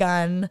 6-foot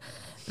gun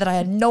that I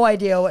had no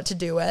idea what to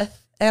do with.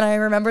 And I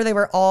remember they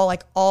were all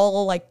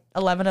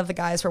 11 of the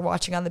guys were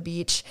watching on the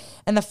beach.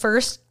 And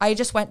I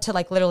just went to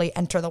like literally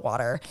enter the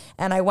water,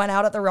 and I went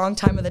out at the wrong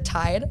time of the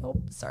tide. Oh,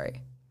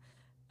 sorry.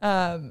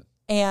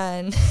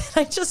 And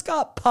I just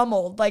got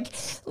pummeled, like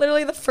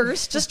literally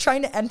just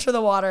trying to enter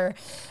the water.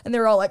 And they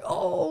were all like,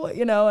 oh,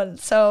 and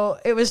so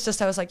it was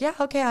just, I was like, yeah,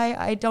 okay.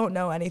 I don't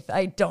know anything.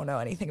 I don't know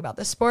anything about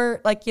this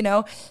sport. So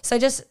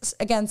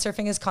again,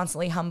 surfing is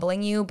constantly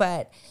humbling you.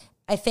 But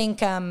I think,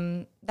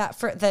 that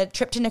for the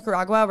trip to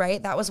Nicaragua,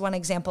 right, that was one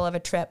example of a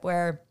trip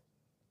where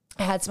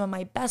I had some of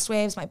my best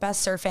waves, my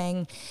best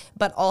surfing,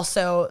 but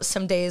also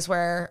some days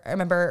where I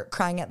remember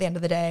crying at the end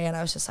of the day, and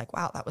I was just like,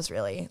 wow, that was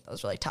really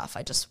tough.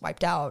 I just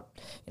wiped out,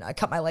 I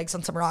cut my legs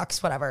on some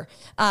rocks, whatever.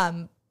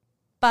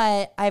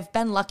 But I've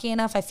been lucky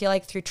enough, I feel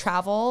like through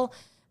travel,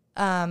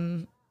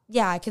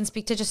 I can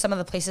speak to just some of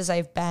the places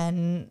I've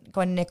been.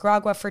 Going to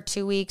Nicaragua for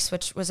 2 weeks,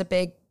 which was a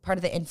big part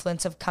of the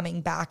influence of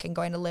coming back and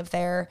going to live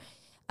there.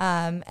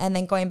 And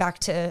then going back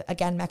to,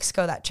 again,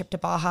 Mexico, that trip to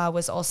Baja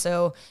was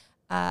also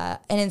an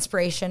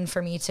inspiration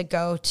for me to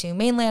go to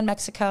mainland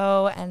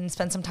Mexico and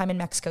spend some time in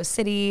Mexico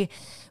City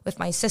with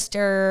my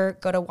sister,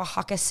 go to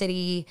Oaxaca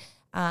City,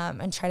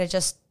 and try to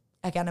just,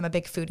 again, I'm a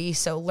big foodie,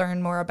 so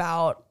learn more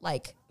about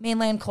like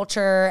mainland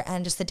culture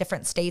and just the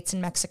different states in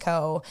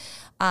Mexico,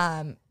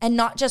 and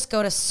not just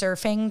go to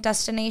surfing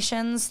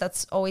destinations.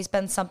 That's always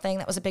been something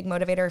that was a big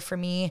motivator for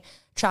me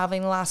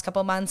traveling the last couple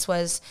of months.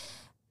 Was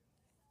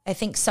I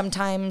think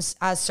sometimes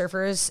as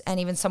surfers and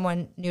even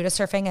someone new to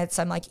surfing,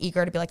 I'm like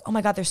eager to be like, oh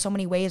my God, there's so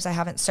many waves I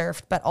haven't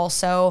surfed. But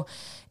also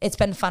it's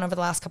been fun over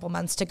the last couple of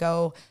months to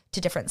go to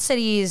different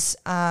cities,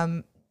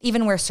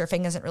 even where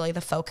surfing isn't really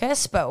the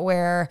focus, but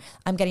where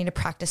I'm getting to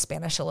practice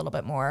Spanish a little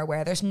bit more,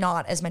 where there's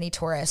not as many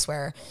tourists,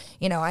 where,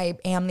 I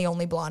am the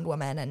only blonde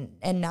woman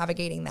and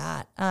navigating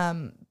that.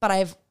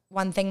 But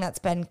one thing that's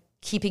been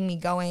keeping me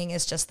going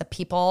is just the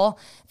people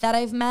that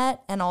I've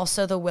met, and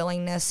also the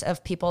willingness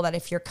of people that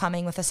if you're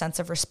coming with a sense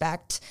of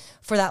respect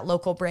for that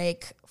local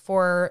break,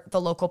 for the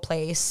local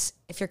place,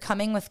 if you're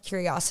coming with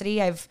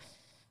curiosity, I've,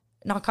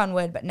 knock on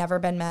wood, but never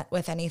been met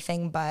with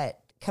anything but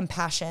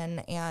compassion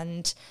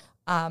and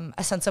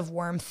a sense of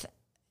warmth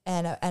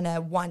and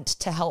a want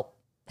to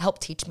help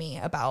teach me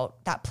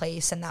about that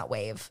place and that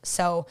wave.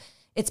 So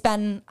it's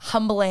been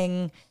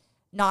humbling,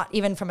 not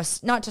just from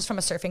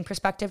a surfing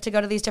perspective, to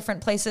go to these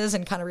different places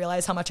and kind of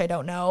realize how much I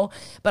don't know,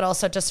 but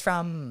also just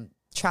from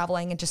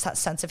traveling and just that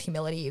sense of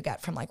humility you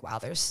get from like, wow,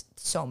 there's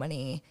so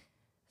many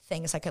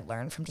things I could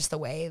learn from just the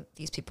way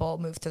these people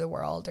move through the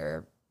world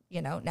or,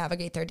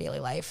 navigate their daily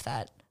life,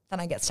 that then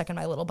I get stuck in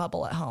my little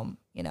bubble at home,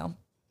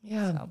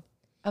 Yeah, so.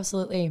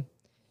 Absolutely.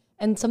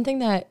 And something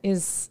that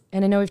is,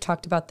 and I know we've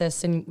talked about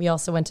this, and we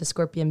also went to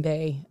Scorpion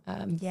Bay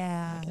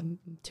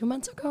 2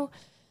 months ago.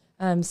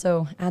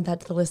 So add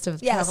that to the list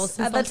of travels.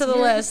 Add that to the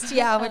list.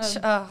 Yeah, which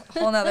a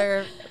whole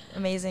nother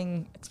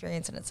amazing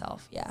experience in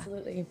itself. Yeah,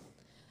 absolutely.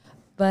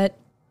 But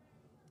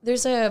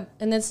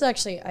and this is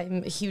actually,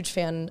 I'm a huge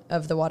fan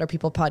of the Water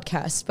People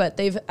podcast, but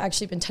they've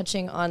actually been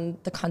touching on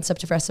the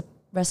concept of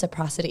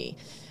reciprocity,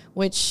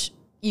 which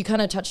you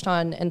kind of touched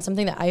on, and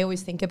something that I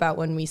always think about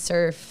when we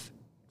surf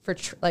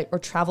or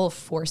travel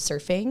for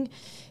surfing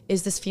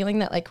is this feeling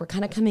that like we're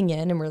kind of coming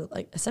in and we're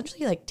like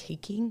essentially like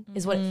taking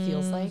is what it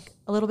feels like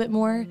a little bit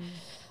more.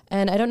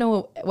 And I don't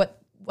know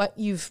what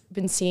you've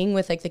been seeing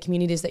with like the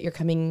communities that you're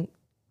coming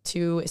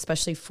to,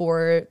 especially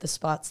for the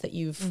spots that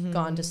you've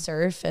gone to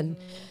surf. And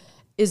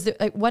is there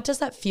like, what does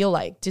that feel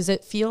like? Does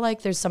it feel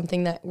like there's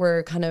something that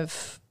we're kind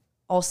of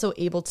also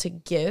able to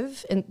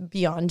give and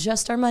beyond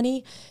just our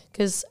money?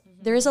 Because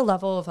there is a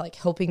level of like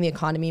helping the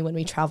economy when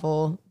we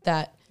travel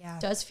that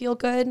does feel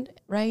good,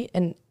 right?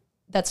 And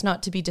that's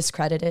not to be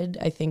discredited.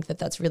 I think that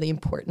that's really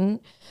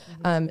important,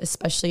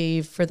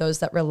 especially for those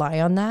that rely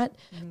on that.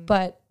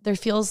 But there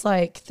feels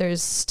like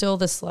there's still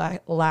this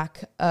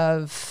lack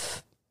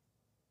of,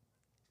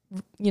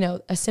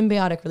 a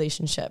symbiotic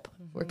relationship.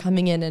 We're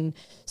coming in and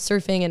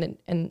surfing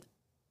and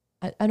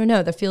I don't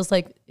know, that feels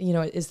like,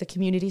 is the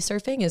community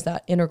surfing? Is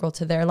that integral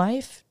to their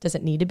life? Does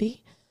it need to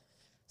be?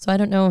 So I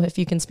don't know if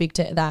you can speak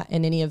to that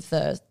in any of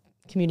the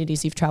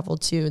communities you've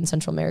traveled to in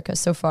Central America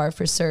so far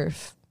for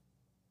surf.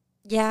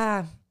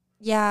 Yeah.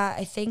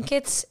 I think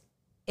it's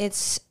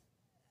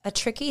a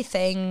tricky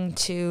thing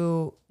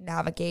to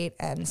navigate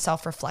and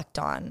self-reflect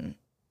on,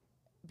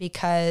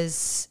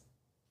 because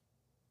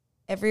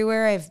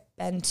everywhere I've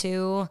been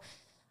to,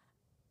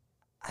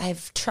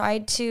 I've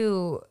tried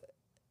to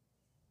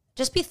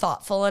just be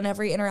thoughtful in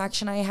every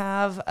interaction I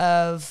have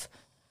of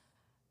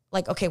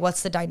like, okay,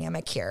 what's the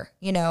dynamic here?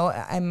 You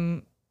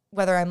know,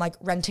 whether I'm like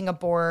renting a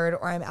board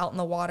or I'm out in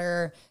the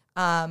water.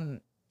 And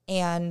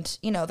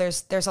you know,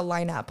 there's a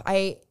lineup.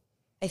 I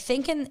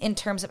think in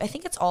terms of, I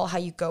think it's all how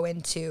you go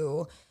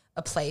into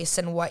a place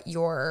and what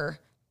your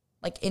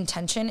like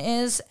intention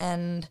is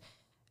and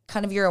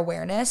kind of your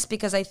awareness,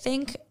 because I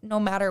think no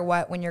matter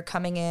what, when you're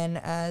coming in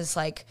as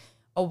like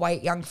a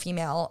white young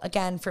female,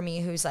 again, for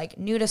me, who's like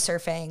new to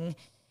surfing,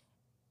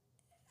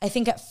 I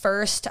think at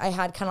first I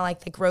had kind of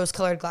like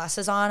rose-colored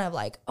glasses on of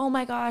like, oh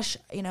my gosh,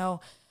 you know,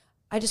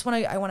 I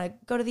want to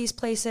go to these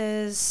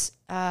places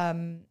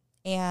and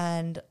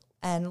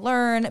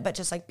learn, but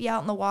just like be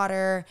out in the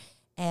water.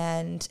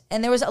 And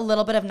there was a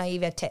little bit of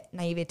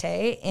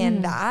naivete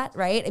in that,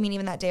 right? I mean,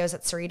 even that day I was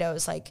at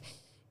Cerritos, like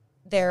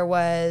there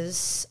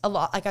was a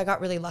lot, like I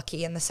got really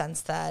lucky in the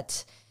sense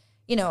that,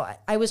 you know,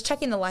 I was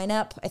checking the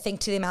lineup, I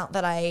think to the amount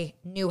that I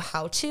knew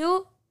how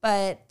to,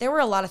 but there were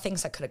a lot of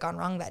things that could have gone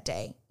wrong that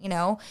day. You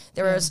know,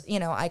 there was, you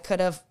know, I could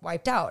have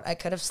wiped out, I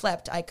could have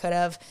slipped, I could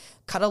have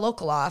cut a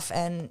local off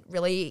and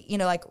really, you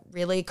know, like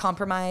really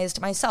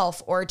compromised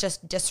myself or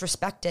just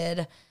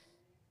disrespected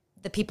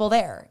the people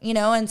there, you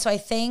know? And so I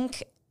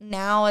think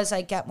now as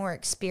I get more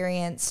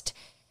experienced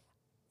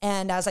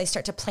and as I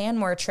start to plan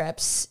more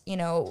trips, you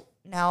know,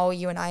 now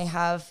you and I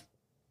are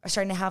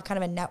starting to have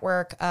kind of a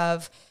network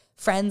of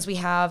friends we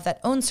have that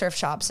own surf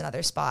shops in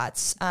other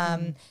spots.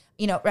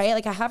 You know, right?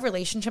 Like I have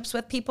relationships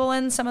with people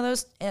in some of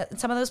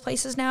those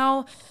places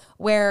now,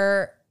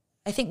 where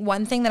I think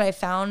one thing that I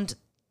found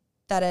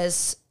that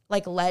has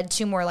like led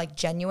to more like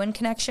genuine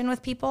connection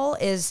with people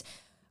is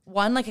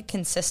one, like a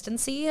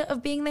consistency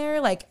of being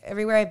there. Like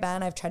everywhere I've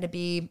been, I've tried to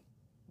be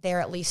there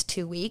at least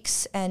 2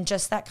 weeks, and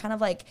just that kind of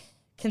like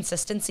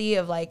consistency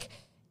of like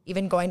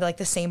even going to like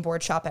the same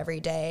board shop every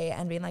day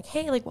and being like,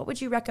 hey, like what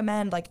would you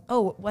recommend? Like,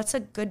 oh, what's a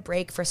good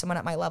break for someone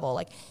at my level?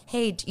 Like,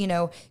 hey, you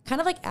know, kind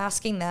of like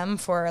asking them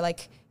for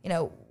like, you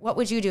know, what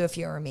would you do if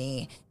you were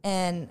me?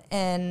 And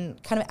kind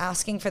of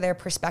asking for their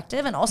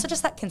perspective, and also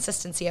just that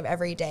consistency of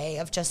every day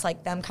of just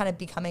like them kind of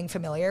becoming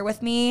familiar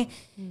with me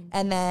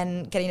and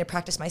then getting to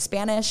practice my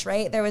Spanish,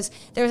 right? There was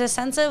a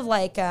sense of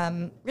like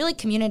really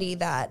community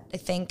that I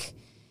think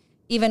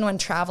even when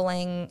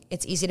traveling,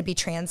 it's easy to be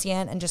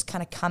transient and just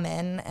kind of come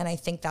in. And I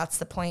think that's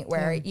the point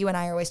where you and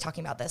I are always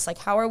talking about this. Like,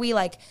 how are we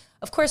like,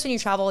 of course, when you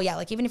travel, yeah,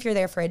 like even if you're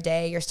there for a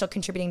day, you're still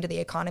contributing to the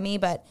economy.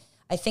 But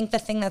I think the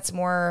thing that's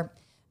more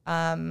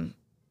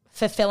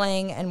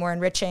fulfilling and more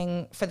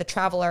enriching for the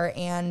traveler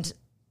and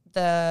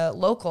the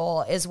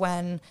local is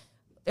when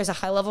there's a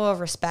high level of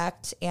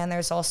respect and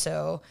there's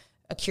also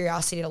a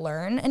curiosity to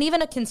learn and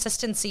even a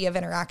consistency of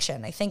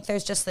interaction. I think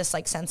there's just this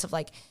like sense of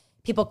like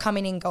people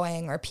coming and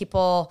going, or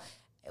people,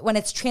 when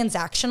it's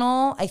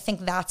transactional, I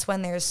think that's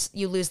when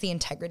you lose the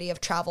integrity of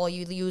travel.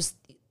 You lose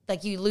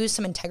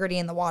some integrity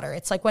in the water.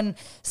 It's like when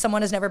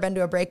someone has never been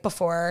to a break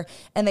before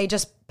and they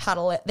just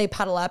paddle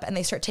up and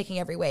they start taking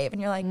every wave.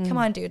 And you're like, come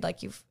on, dude,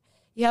 like you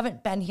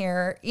haven't been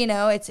here. You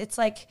know, it's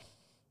like,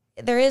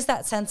 there is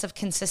that sense of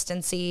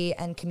consistency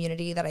and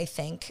community that I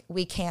think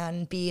we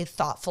can be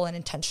thoughtful and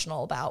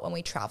intentional about when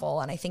we travel.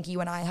 And I think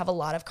you and I have a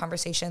lot of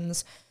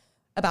conversations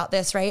about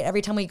this, right?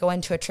 Every time we go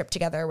into a trip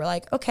together, we're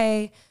like,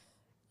 okay,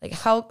 like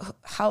how,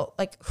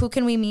 like who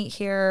can we meet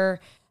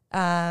here?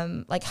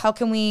 Like how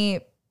can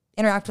we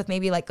interact with,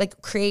 maybe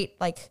like create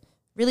like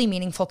really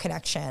meaningful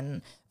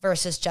connection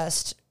versus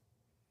just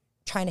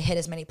trying to hit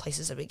as many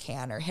places as we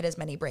can or hit as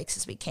many breaks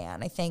as we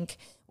can. I think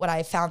what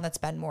I've found that's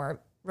been more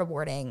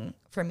rewarding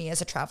for me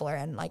as a traveler,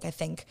 and like I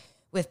think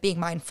with being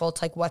mindful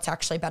to like what's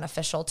actually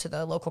beneficial to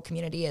the local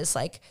community, is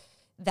like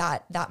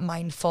that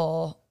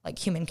mindful like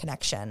human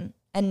connection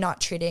and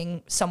not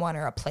treating someone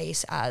or a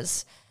place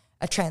as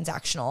a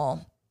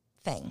transactional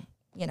thing,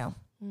 you know?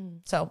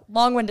 So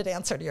long-winded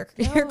answer to your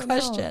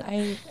question.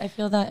 No, I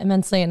feel that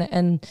immensely.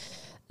 And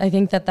I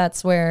think that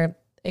that's where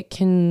it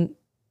can,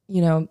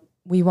 you know,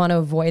 we want to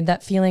avoid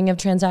that feeling of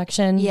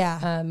transaction.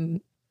 Yeah.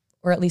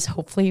 Or at least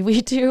hopefully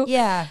we do.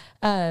 Yeah.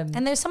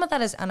 And there's some of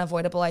that is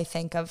unavoidable, I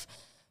think, of,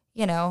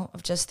 you know,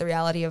 of just the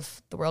reality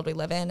of the world we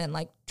live in, and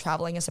like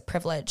traveling is a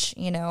privilege,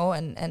 you know,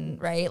 and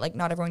right. Like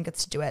not everyone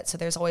gets to do it. So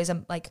there's always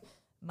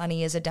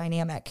money is a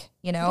dynamic,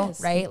 you know,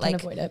 yes, right? Like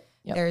avoid it.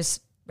 Yep. There's,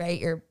 right,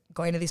 you're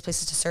going to these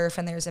places to surf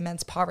and there's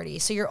immense poverty.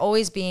 So you're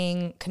always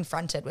being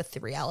confronted with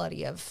the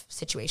reality of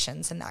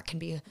situations, and that can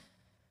be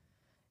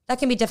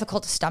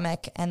difficult to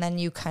stomach. And then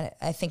you kind of,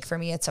 I think for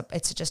me,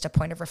 it's just a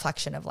point of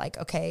reflection of like,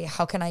 okay,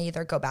 how can I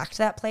either go back to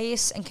that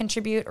place and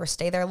contribute or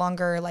stay there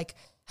longer? Like,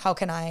 how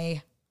can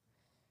I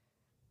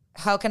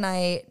not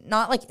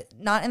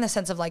in the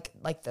sense of like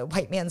the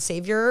white man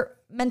savior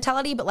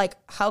mentality, but like,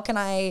 how can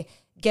I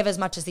give as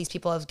much as these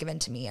people have given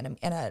to me in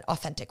an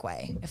authentic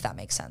way, if that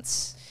makes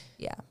sense.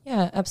 Yeah.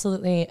 Yeah,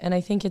 absolutely. And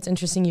I think it's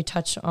interesting you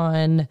touch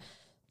on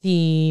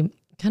the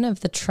kind of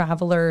the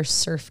traveler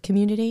surf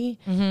community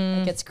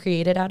that gets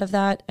created out of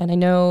that. And I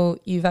know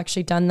you've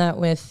actually done that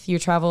with your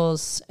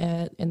travels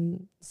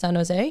in San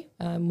Jose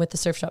with the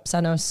surf shop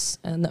Sanos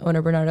and the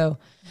owner Bernardo,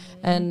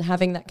 and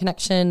having that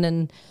connection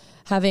and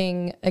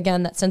having,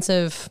 again, that sense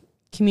of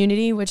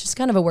community, which is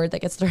kind of a word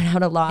that gets thrown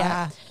out a lot.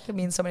 Yeah, it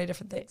means so many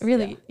different things.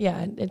 Really,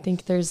 yeah. I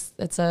think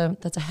that's a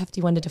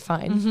hefty one to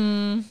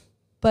define.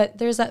 But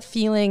there's that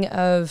feeling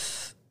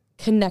of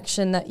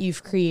connection that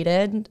you've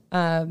created,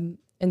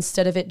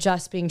 instead of it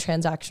just being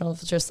transactional.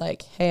 It's just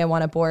like, hey, I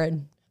want a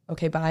board.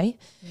 Okay, bye.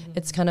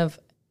 It's kind of,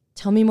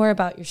 tell me more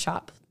about your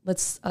shop.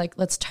 Let's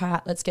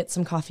chat. Let's get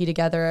some coffee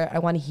together. I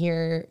want to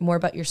hear more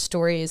about your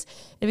stories.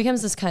 It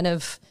becomes this kind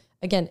of,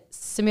 again,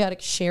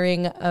 symbiotic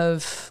sharing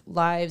of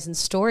lives and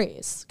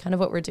stories. Kind of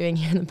what we're doing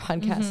here in the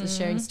podcast is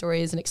sharing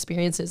stories and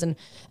experiences and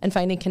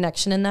finding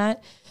connection in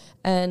that.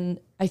 And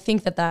I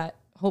think that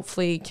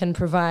hopefully can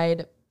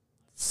provide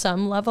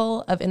some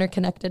level of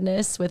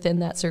interconnectedness within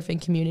that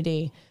surfing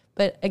community.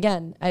 But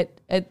again,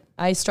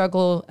 I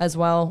struggle as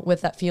well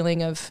with that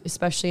feeling of,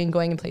 especially in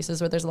going in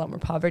places where there's a lot more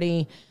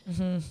poverty.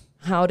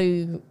 How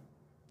do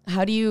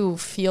you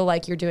feel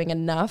like you're doing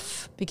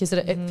enough? Because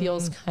it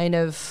feels kind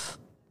of,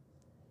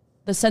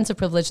 the sense of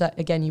privilege that,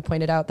 again, you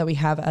pointed out that we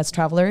have as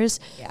travelers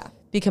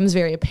becomes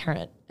very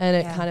apparent. And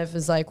it kind of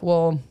is like,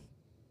 well,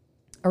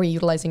 are we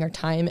utilizing our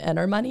time and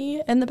our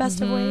money in the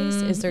best of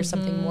ways? Is there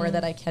something more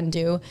that I can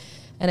do?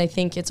 And I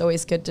think it's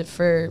always good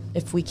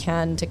if we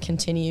can, to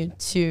continue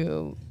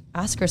to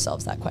ask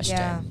ourselves that question.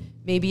 Yeah.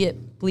 Maybe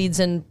it bleeds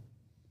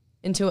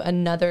into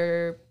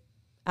another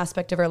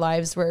aspect of our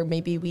lives where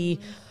maybe we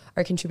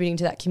are contributing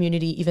to that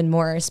community even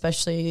more,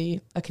 especially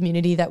a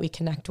community that we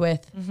connect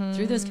with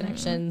through those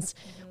connections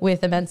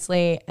with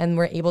immensely, and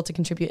we're able to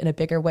contribute in a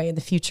bigger way in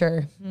the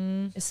future,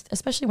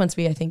 especially once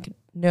we, I think,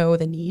 know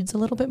the needs a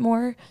little bit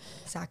more.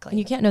 Exactly. And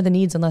you can't know the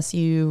needs unless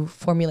you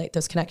formulate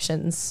those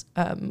connections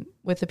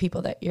with the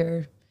people that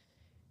you're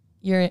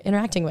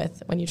interacting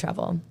with when you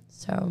travel.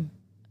 So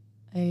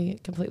I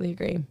completely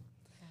agree.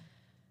 Yeah.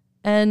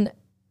 And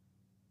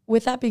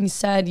with that being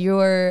said,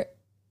 you're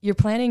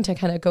planning to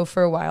kind of go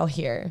for a while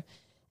here.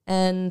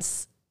 And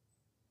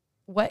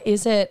what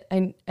is it?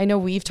 I know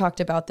we've talked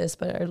about this,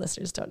 but our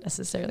listeners don't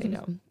necessarily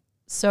know.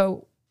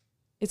 So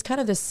it's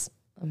kind of this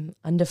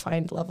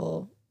undefined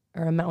level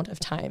or amount of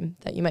time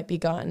that you might be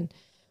gone.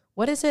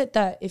 What is it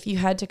that, if you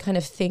had to kind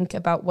of think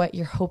about what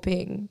you're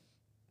hoping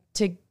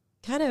to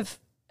kind of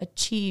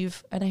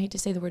achieve, and I hate to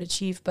say the word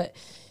achieve, but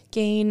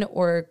gain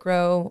or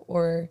grow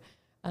or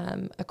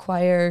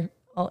acquire,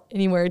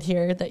 any word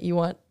here that you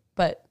want,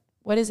 but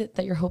what is it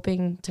that you're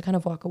hoping to kind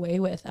of walk away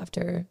with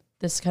after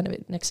this kind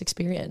of next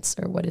experience,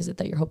 or what is it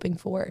that you're hoping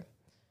for?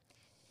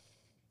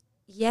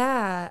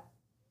 Yeah,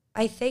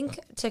 I think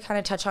to kind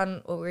of touch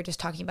on what we were just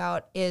talking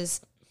about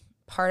is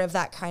part of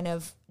that kind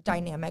of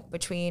dynamic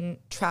between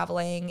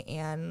traveling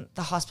and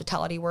the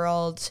hospitality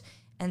world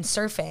and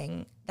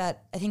surfing,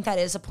 that I think that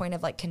is a point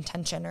of like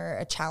contention or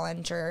a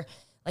challenge, or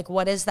like,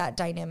 what is that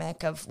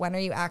dynamic of when are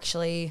you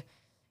actually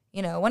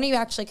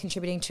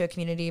contributing to a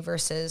community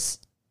versus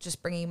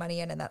just bringing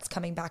money in and that's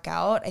coming back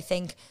out. I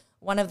think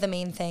one of the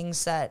main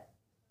things that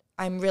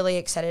I'm really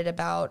excited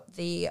about,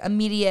 the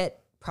immediate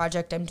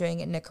project I'm doing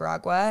in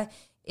Nicaragua,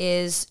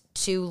 is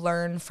to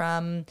learn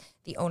from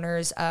the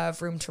owners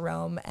of Room to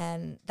Roam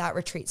and that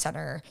retreat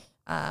center,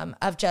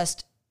 of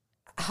just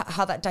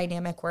how that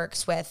dynamic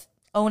works with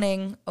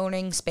owning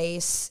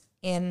space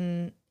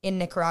in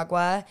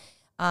Nicaragua,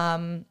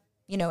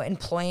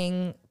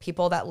 employing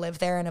people that live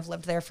there and have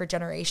lived there for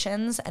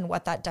generations, and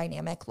what that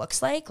dynamic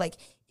looks like. Like,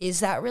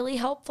 is that really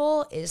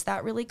helpful? Is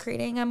that really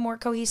creating a more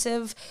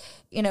cohesive,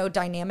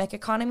 dynamic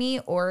economy,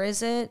 or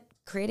is it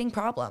creating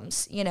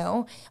problems?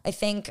 I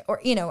think,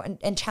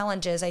 and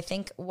challenges. I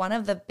think one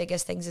of the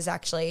biggest things is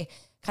actually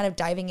kind of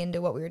diving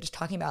into what we were just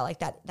talking about, like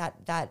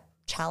that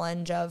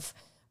challenge of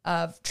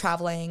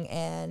traveling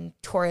and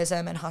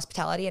tourism and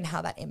hospitality, and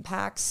how that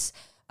impacts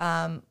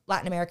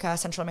Latin America,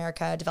 Central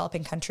America,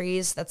 developing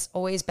countries. That's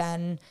always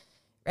been,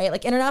 right?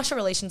 Like, international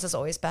relations has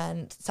always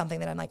been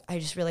something that I'm like, I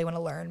just really want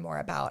to learn more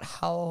about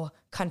how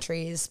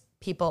countries,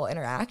 people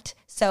interact.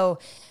 So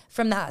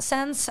from that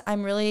sense,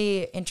 I'm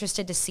really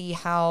interested to see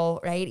how,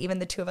 right, even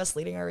the two of us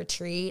leading our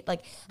retreat,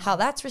 like how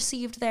that's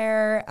received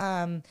there.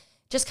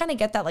 Just kind of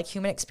get that like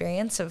human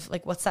experience of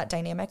like, what's that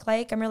dynamic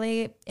like? I'm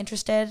really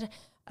interested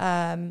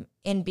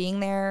in being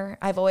there.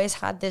 I've always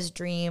had this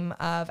dream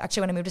of,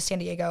 actually, when I moved to San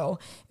Diego,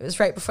 it was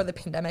right before the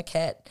pandemic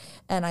hit,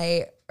 and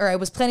I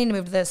was planning to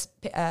move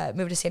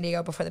to San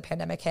Diego before the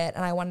pandemic hit,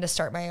 and I wanted to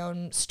start my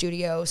own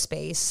studio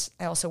space.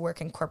 I also work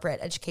in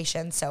corporate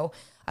education, so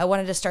I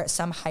wanted to start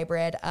some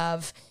hybrid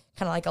of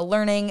kind of like a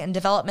learning and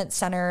development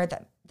center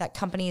that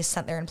companies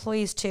sent their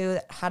employees to,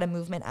 that had a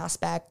movement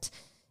aspect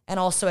and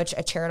also a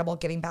charitable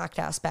giving back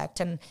aspect.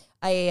 And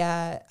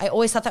I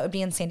always thought that would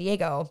be in San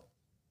Diego.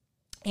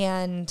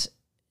 And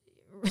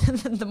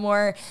the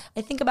more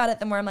I think about it,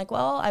 the more I'm like,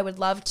 well, I would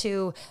love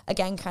to,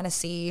 again, kind of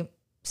see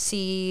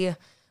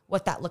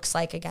what that looks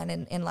like again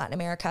in Latin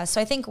America. So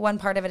I think one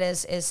part of it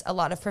is a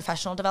lot of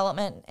professional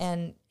development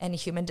and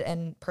human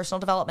and personal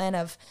development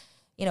of,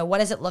 what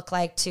does it look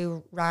like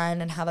to run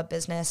and have a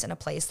business in a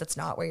place that's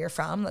not where you're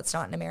from, that's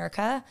not in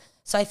America.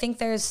 So I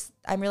think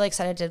I'm really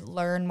excited to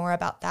learn more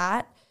about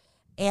that.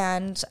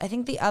 And I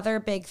think the other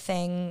big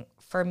thing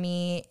for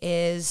me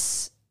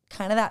is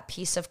kind of that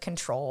piece of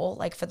control.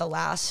 Like for the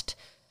last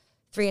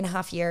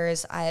 3.5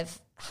 years, I've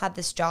had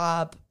this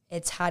job.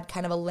 It's had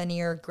kind of a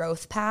linear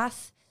growth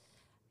path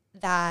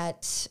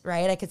that,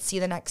 right, I could see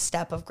the next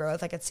step of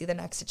growth. I could see the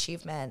next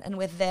achievement. And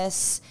with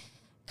this,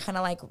 kind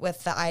of like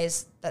with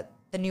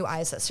the new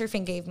eyes that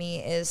surfing gave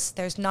me, is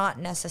there's not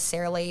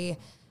necessarily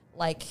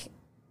like,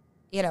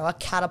 you know, a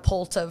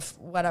catapult of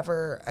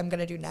whatever I'm going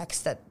to do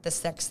next that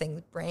this next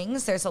thing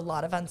brings. There's a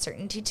lot of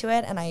uncertainty to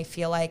it. And I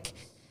feel like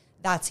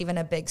that's even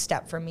a big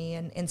step for me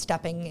in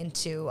stepping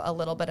into a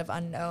little bit of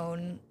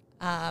unknown,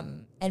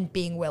 and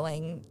being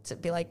willing to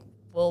be like,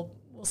 we'll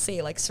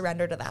see, like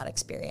surrender to that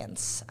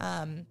experience.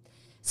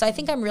 So I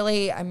think I'm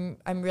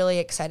really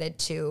excited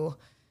to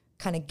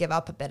kind of give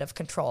up a bit of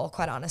control,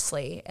 quite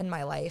honestly, in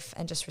my life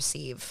and just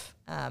receive.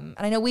 And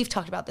I know we've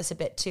talked about this a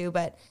bit too,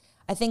 but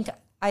I think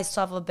I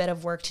still have a bit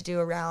of work to do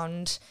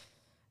around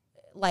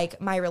like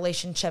my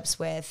relationships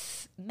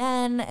with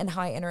men and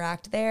how I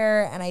interact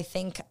there. And I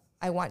think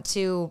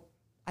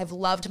I've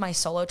loved my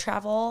solo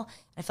travel.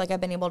 I feel like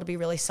I've been able to be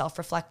really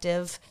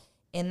self-reflective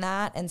in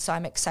that. And so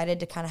I'm excited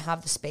to kind of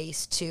have the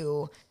space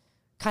to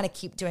kind of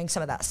keep doing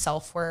some of that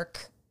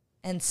self-work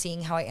and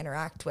seeing how I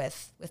interact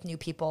with new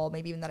people,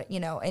 maybe even that, you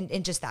know,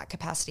 in just that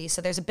capacity.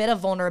 So there's a bit of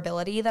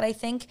vulnerability that I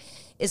think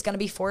is going to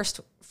be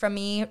forced from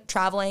me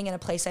traveling in a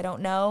place I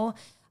don't know.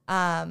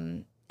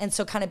 And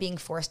so kind of being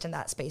forced in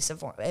that space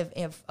of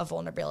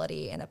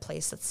vulnerability in a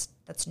place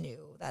that's new,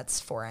 that's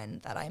foreign,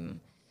 that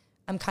I'm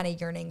kind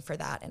of yearning for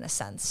that in a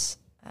sense,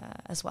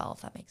 as well,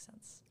 if that makes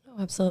sense.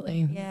 Oh,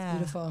 absolutely. Yeah. It's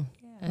beautiful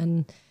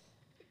and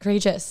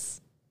courageous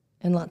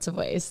in lots of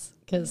ways,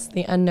 because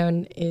the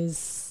unknown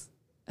is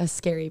a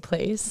scary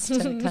place to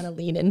kind of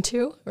lean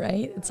into,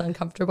 right? It's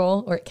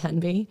uncomfortable, or it can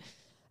be.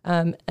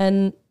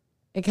 And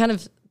it kind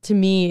of, to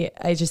me,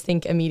 I just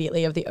think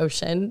immediately of the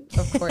ocean,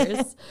 of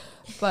course.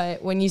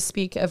 But when you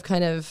speak of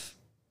kind of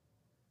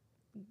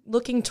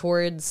looking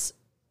towards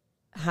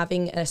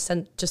having a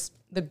sense, just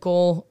the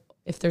goal,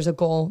 if there's a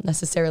goal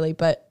necessarily,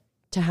 but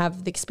to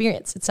have the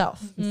experience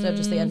itself instead of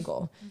just the end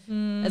goal.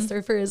 As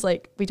surfers,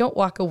 like, we don't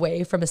walk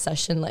away from a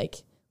session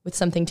like with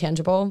something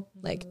tangible.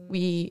 Like,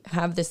 we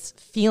have this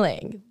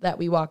feeling that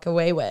we walk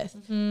away with.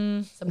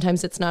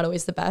 Sometimes it's not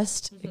always the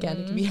best. Again,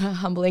 it can be a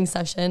humbling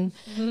session,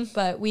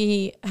 but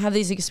we have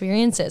these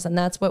experiences, and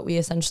that's what we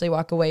essentially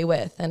walk away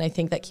with. And I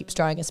think that keeps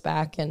drawing us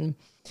back and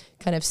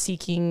kind of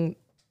seeking,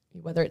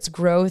 whether it's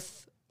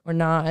growth or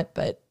not,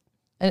 but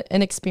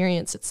an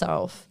experience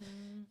itself.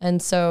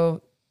 And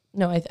so,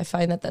 no, I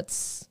find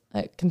that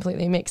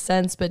completely makes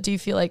sense. But do you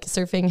feel like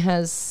surfing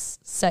has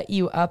set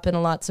you up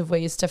in lots of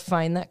ways to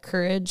find that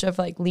courage of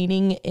like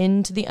leaning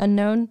into the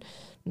unknown,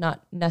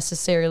 not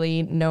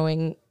necessarily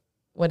knowing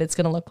what it's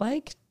going to look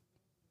like?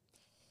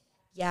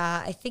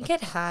 Yeah, I think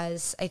it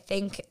has. I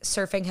think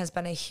surfing has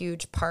been a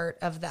huge part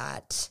of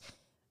that.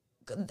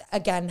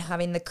 Again,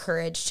 having the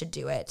courage to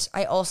do it.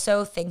 I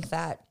also think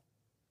that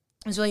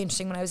it was really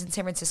interesting when I was in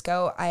San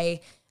Francisco.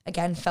 I,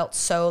 again, felt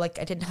so like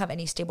I didn't have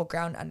any stable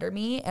ground under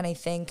me. And I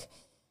think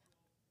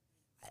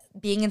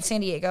being in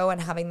San Diego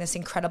and having this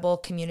incredible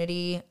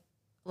community,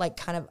 like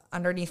kind of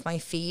underneath my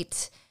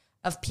feet,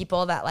 of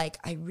people that like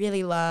I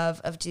really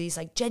love, of these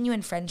like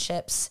genuine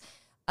friendships,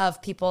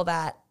 of people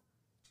that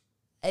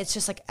it's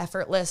just like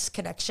effortless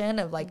connection,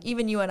 of like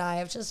even you and I,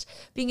 of just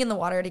being in the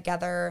water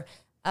together,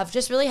 of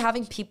just really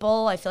having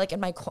people I feel like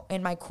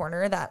in my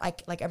corner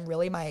that I'm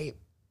really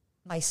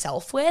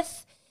myself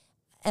with,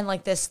 and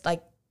like this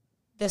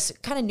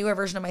kind of newer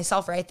version of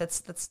myself, right?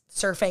 That's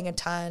surfing a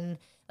ton.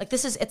 Like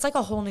it's like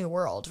a whole new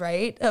world,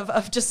 right?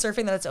 Of just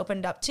surfing that it's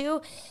opened up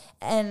to.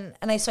 And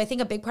so I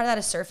think a big part of that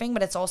is surfing,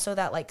 but it's also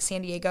that like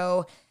San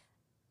Diego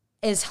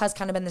has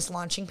kind of been this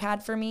launching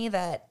pad for me,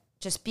 that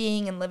just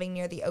being and living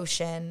near the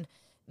ocean,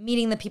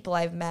 meeting the people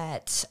I've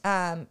met,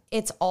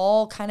 it's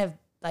all kind of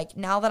like,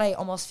 now that I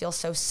almost feel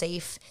so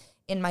safe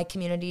in my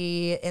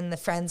community, in the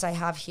friends I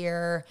have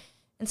here,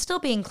 and still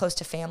being close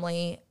to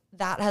family,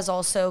 that has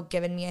also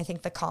given me, I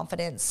think, the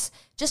confidence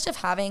just of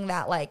having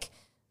that like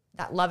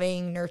that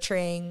loving,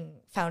 nurturing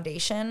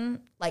foundation.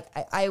 Like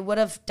I would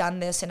have done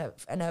this in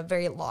a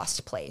very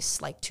lost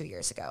place like 2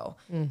 years ago.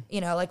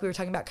 You know, like we were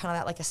talking about kind of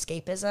that like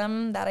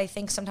escapism that I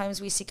think sometimes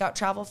we seek out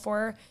travel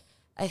for.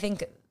 I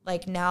think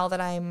like now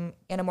that I'm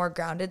in a more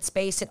grounded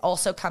space, it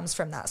also comes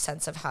from that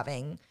sense of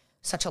having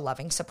such a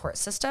loving support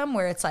system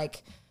where it's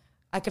like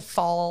I could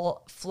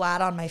fall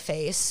flat on my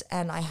face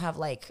and I have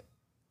like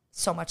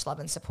so much love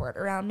and support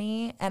around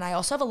me. And I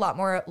also have a lot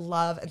more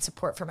love and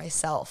support for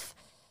myself,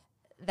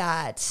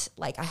 that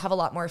like I have a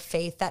lot more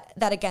faith that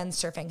again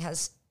surfing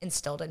has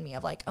instilled in me,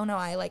 of like, oh no,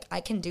 I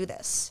can do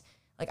this.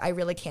 Like I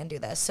really can do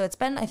this. So it's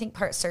been, I think,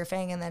 part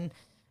surfing and then,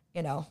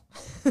 you know,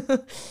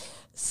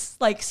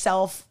 like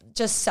self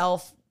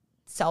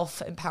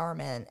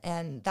empowerment,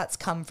 and that's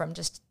come from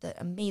just the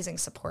amazing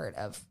support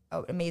of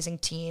an amazing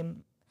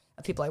team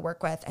of people I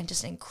work with, and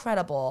just an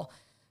incredible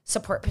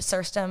support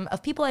system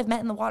of people I've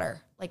met in the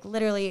water. Like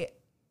literally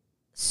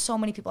so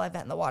many people I've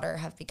met in the water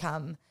have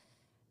become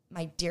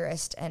my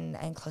dearest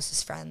and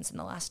closest friends in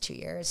the last 2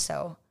 years.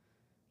 So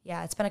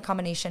Yeah, it's been a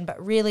combination,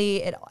 but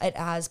really it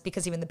has,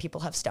 because even the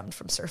people have stemmed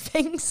from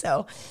surfing.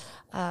 So,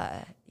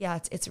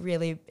 it's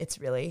really,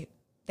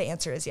 the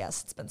answer is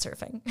yes, it's been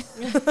surfing.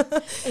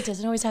 It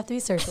doesn't always have to be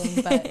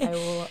surfing, but I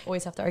will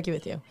always have to argue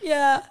with you.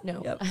 Yeah.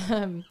 No. Yep.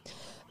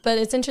 But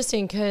it's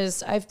interesting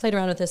because I've played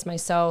around with this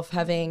myself,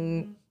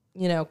 having,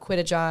 quit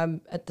a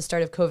job at the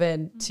start of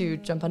COVID to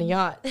jump on a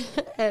yacht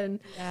and,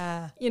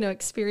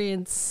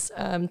 experience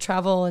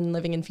travel and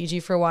living in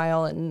Fiji for a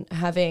while, and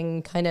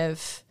having kind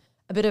of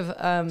a bit of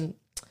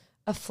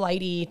a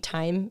flighty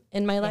time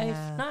in my life.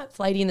 Not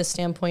flighty in the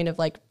standpoint of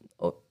like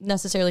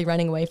necessarily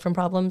running away from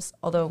problems,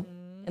 although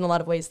in a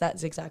lot of ways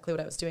that's exactly what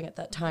I was doing at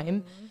that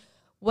time.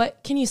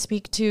 What can you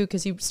speak to,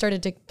 because you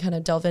started to kind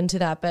of delve into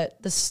that,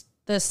 but this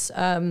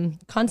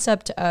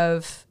concept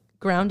of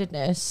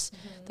groundedness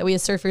that we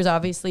as surfers,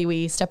 obviously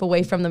we step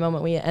away from the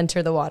moment we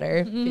enter the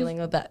water, feeling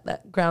of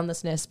that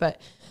groundlessness, but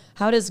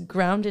how does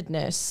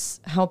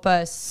groundedness help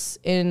us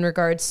in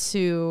regards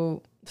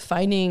to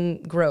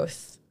finding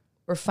growth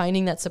or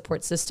finding that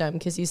support system?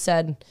 Because you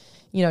said,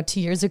 2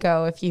 years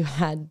ago, if you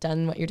had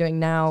done what you're doing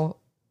now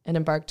and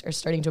embarked or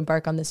starting to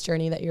embark on this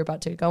journey that you're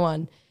about to go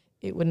on,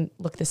 it wouldn't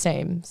look the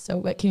same. So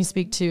what can you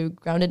speak to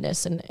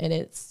groundedness and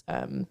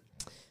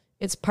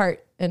its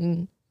part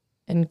in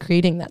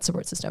creating that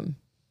support system?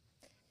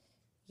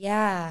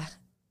 Yeah.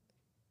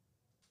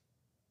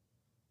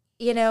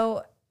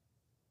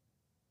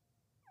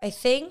 I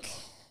think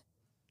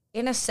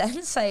in a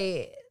sense,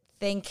 I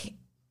think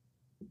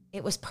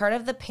it was part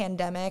of the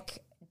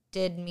pandemic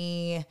did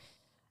me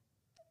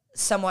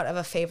somewhat of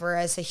a favor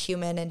as a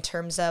human, in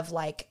terms of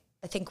like,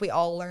 I think we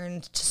all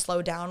learned to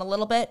slow down a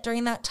little bit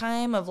during that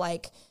time of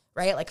like,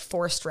 right, like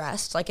forced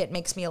rest. Like, it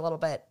makes me a little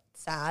bit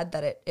sad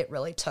that it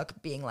really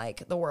took being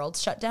like the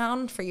world's shut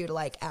down for you to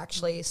like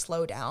actually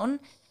slow down.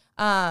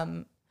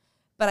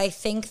 But I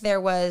think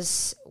there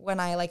was, when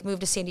I like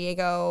moved to San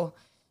Diego,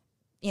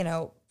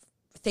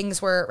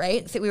 things were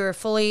right. We were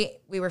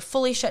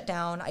fully shut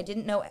down. I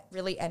didn't know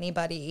really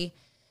anybody.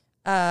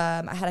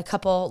 I had a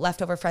couple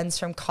leftover friends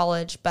from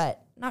college,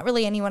 but not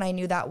really anyone I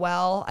knew that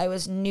well. I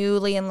was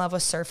newly in love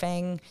with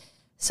surfing.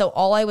 So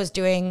all I was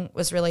doing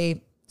was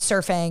really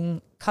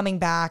surfing, coming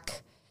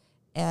back,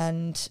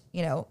 and,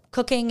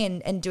 cooking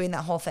and doing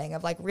that whole thing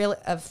of like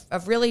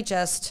really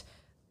just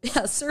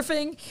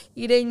surfing,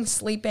 eating,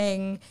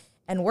 sleeping,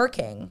 and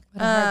working.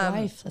 What a hard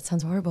life. That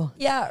sounds horrible.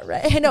 Yeah,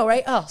 right. I know,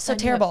 right? Oh, so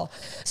terrible.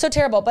 So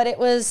terrible. But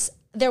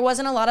there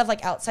wasn't a lot of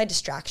like outside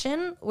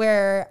distraction,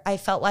 where I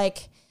felt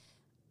like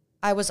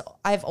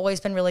I've always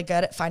been really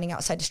good at finding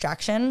outside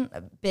distraction.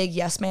 A big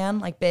yes man,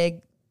 like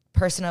big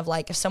person of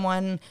like, if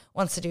someone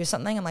wants to do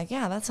something, I'm like,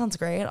 yeah, that sounds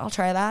great. I'll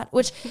try that,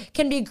 which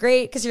can be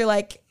great because you're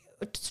like,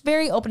 it's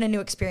very open to new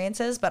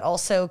experiences, but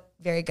also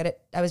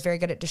I was very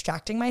good at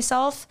distracting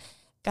myself.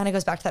 Kind of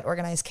goes back to that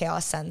organized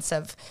chaos sense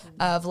of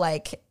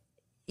like,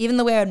 even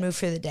the way I would move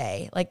through the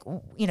day, like,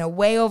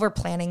 way over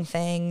planning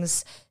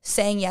things,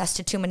 saying yes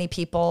to too many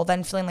people,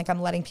 then feeling like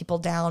I'm letting people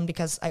down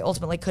because I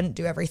ultimately couldn't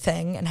do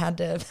everything and had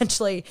to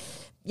eventually,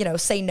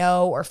 say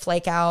no or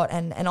flake out,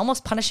 and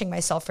almost punishing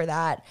myself for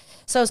that.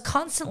 So I was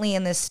constantly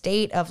in this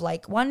state of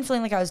like, one,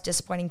 feeling like I was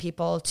disappointing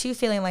people, two,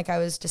 feeling like I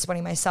was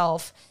disappointing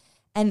myself,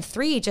 and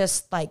three,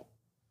 just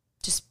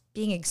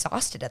being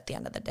exhausted at the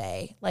end of the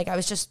day. Like I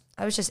was just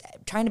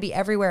trying to be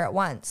everywhere at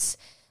once.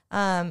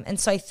 And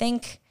so I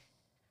think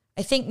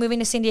moving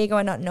to San Diego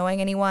and not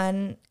knowing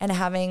anyone and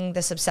having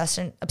this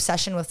obsession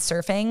with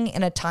surfing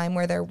in a time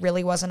where there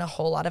really wasn't a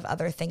whole lot of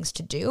other things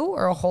to do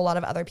or a whole lot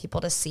of other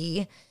people to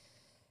see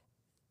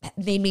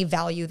made me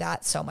value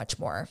that so much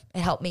more.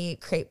 It helped me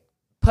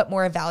put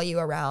more value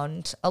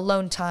around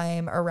alone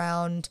time,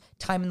 around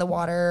time in the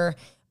water,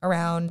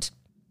 around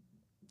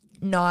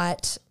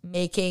not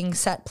making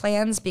set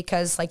plans,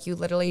 because like you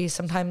literally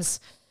sometimes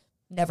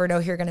never know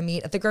who you're going to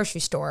meet at the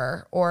grocery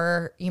store,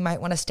 or you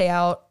might want to stay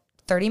out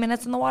 30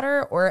 minutes in the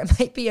water, or it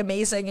might be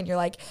amazing and you're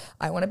like,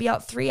 I want to be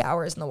out 3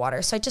 hours in the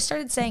water. So I just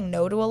started saying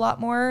no to a lot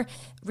more,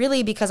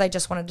 really because I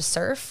just wanted to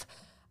surf.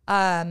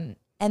 And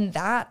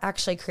that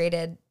actually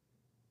created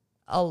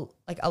a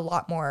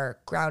lot more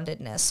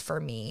groundedness for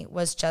me,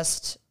 was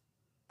just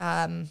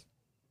saying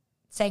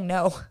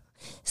no.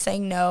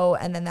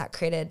 And then that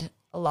created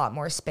a lot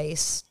more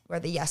space where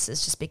the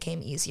yeses just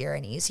became easier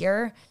and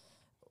easier,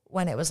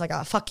 when it was like,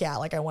 oh, fuck yeah,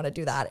 like I want to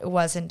do that. It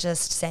wasn't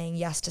just saying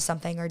yes to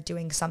something or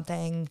doing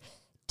something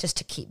just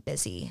to keep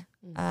busy.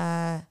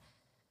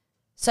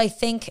 So I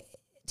think,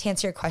 to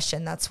answer your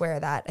question, that's where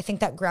I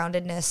think that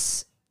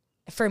groundedness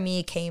for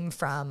me came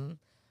from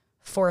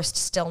forced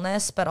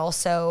stillness, but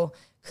also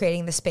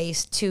creating the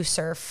space to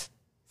surf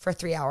for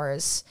 3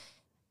 hours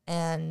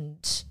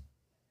and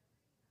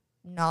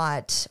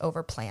not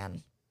over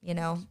plan.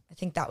 I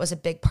think that was a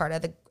big part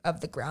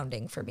of the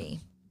grounding for me.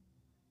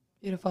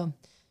 Beautiful.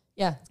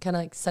 Yeah, it's kind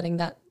of like setting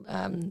that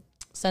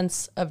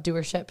sense of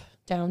doership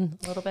down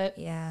a little bit.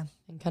 Yeah.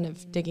 And kind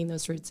of digging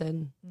those roots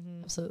in.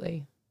 Mm-hmm.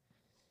 Absolutely.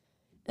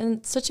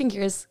 And switching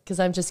gears, because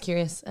I'm just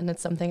curious, and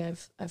it's something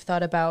I've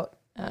thought about,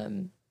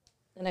 and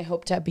I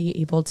hope to be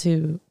able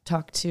to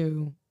talk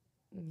to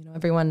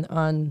everyone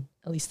on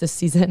at least this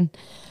season,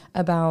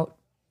 about.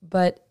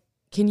 But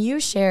can you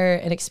share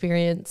an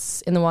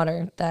experience in the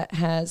water that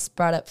has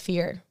brought up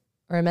fear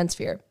or immense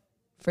fear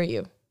for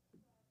you?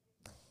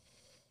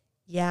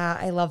 Yeah,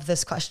 I love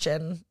this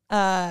question.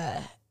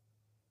 I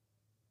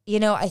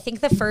think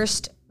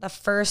the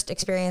first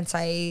experience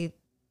I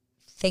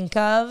think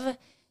of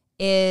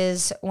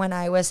is when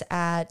I was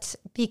at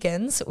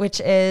Beacons,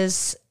 which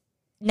is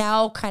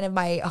now kind of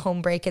my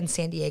home break in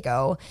San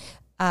Diego.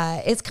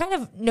 It's kind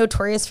of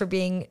notorious for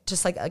being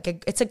just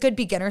it's a good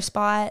beginner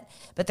spot,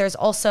 but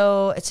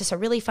it's just a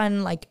really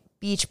fun like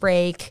beach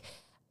break.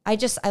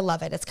 I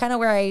love it. It's kind of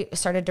where I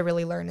started to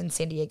really learn in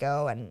San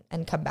Diego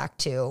and come back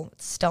to.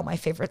 It's still my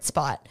favorite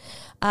spot.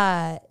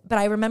 But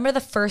I remember the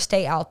first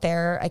day out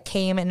there, I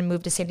came and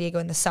moved to San Diego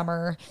in the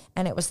summer,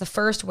 and it was the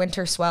first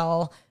winter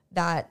swell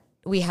that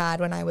we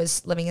had when I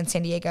was living in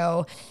San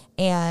Diego.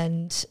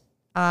 And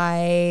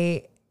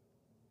it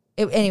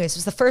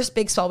was the first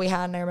big swell we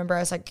had. And I remember I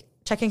was like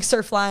checking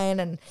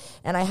Surfline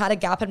and I had a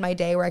gap in my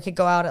day where I could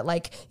go out at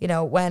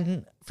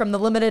when from the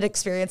limited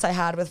experience I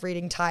had with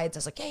reading tides, I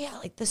was like,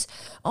 this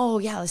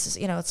is,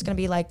 it's going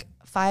to be like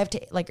 5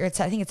 to I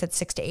think it said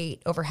 6 to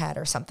 8 overhead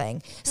or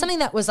something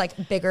that was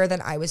like bigger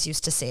than I was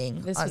used to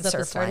seeing this on was at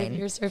the start of Surfline.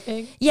 your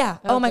surfing? Yeah.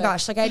 Oh my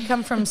gosh. Like I'd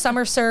come from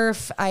summer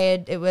surf.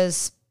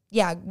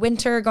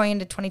 Winter going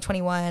into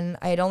 2021.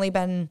 I had only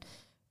been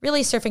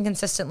really surfing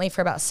consistently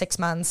for about 6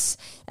 months.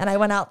 And I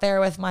went out there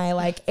with my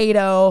like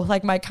 8.0,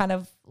 like my kind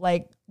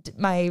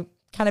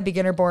of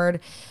beginner board,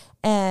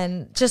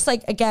 and just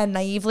like, again,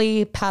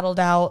 naively paddled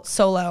out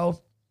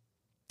solo.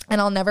 And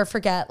I'll never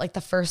forget like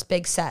the first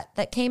big set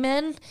that came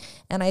in,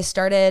 and I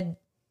had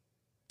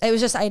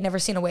never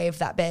seen a wave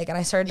that big. And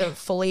I started to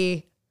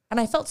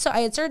I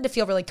had started to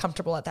feel really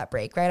comfortable at that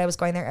break, right? I was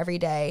going there every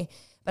day,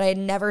 but I had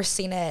never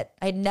seen it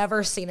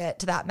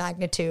to that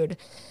magnitude.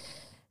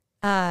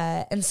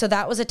 And so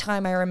that was a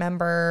time I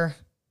remember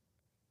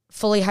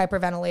fully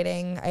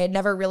hyperventilating. I had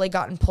never really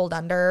gotten pulled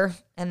under,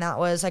 and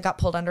I got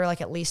pulled under like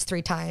at least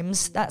 3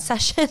 times that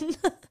session.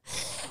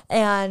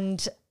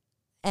 and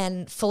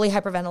fully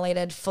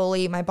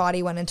hyperventilated, my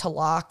body went into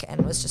lock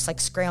and was just like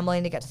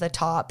scrambling to get to the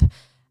top. And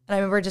I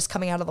remember just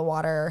coming out of the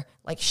water,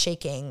 like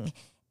shaking,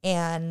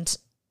 and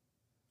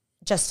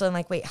just feeling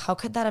like, wait, how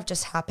could that have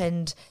just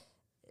happened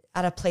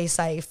at a place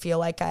I feel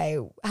like I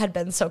had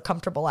been so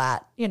comfortable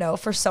at,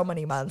 for so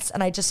many months.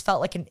 And I just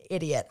felt like an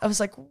idiot. I was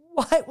like,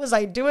 what was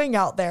I doing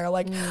out there?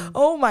 Like,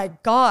 oh my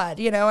God,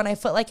 and I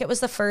felt like it was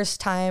the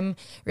first time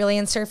really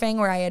in surfing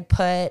where I had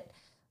put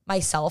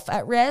myself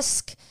at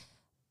risk,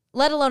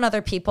 let alone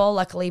other people.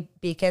 Luckily,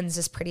 Beacons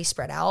is pretty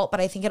spread out,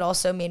 but I think it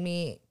also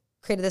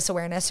created this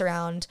awareness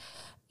around,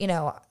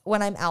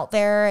 when I'm out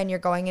there and you're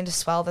going into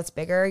swell that's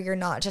bigger, you're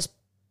not just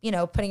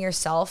putting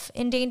yourself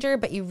in danger,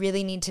 but you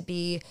really need to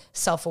be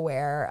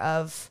self-aware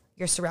of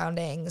your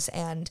surroundings.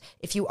 And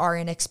if you are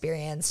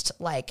inexperienced,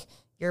 like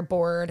your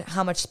board,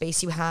 how much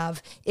space you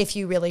have, if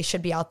you really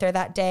should be out there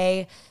that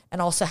day,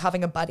 and also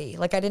having a buddy.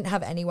 Like I didn't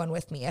have anyone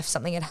with me. If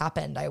something had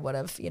happened, I would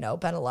have,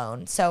 been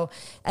alone. So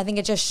I think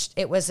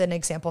it was an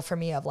example for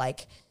me of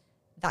like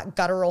that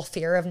guttural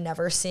fear of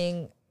never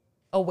seeing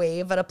a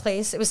wave at a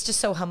place. It was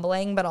just so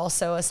humbling, but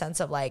also a sense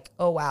of like,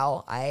 oh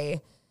wow, I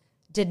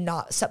did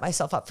not set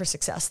myself up for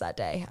success that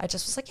day. I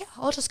just was like, yeah,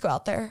 I'll just go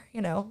out there,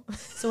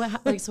 So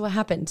what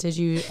happened? Did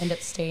you end up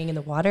staying in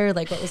the water?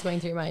 Like what was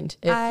going through your mind?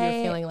 If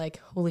you're feeling like,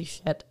 holy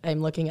shit, I'm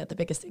looking at the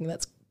biggest thing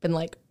that's been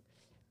like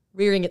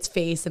rearing its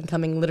face and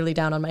coming literally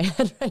down on my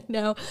head right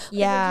now.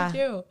 Yeah. What did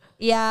you do?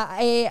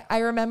 Yeah. I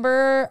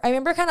remember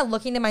kind of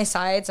looking to my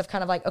sides of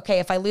kind of like, okay,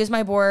 if I lose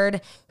my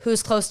board,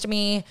 who's close to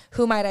me?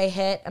 Who might I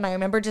hit? And I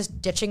remember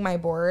just ditching my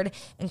board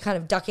and kind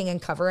of ducking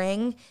and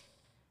covering.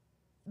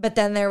 But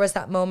then there was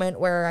that moment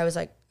where I was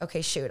like,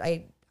 okay, shoot,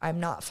 I'm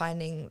not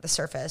finding the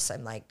surface.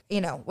 I'm like,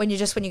 when you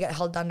get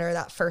held under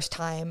that first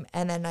time,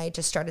 and then I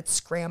just started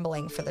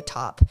scrambling for the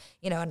top,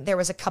 and there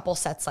was a couple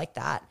sets like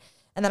that.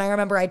 And then I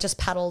remember I just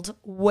paddled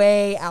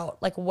way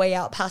out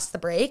past the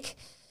break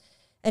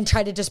and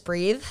tried to just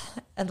breathe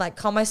and like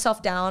calm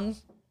myself down.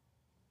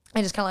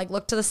 I just kind of like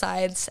looked to the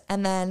sides.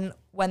 And then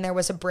when there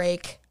was a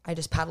break, I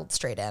just paddled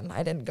straight in.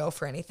 I didn't go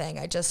for anything.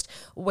 I just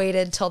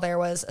waited till there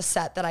was a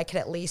set that I could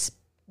at least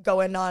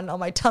go in on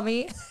my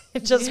tummy.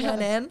 It just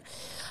went in.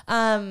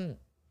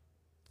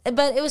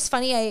 But it was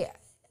funny.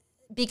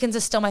 Beacons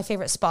is still my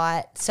favorite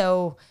spot.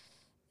 So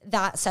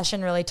that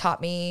session really taught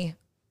me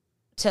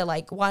to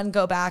like, one,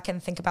 go back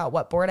and think about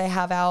what board I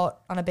have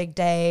out on a big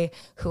day,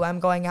 who I'm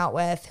going out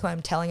with, who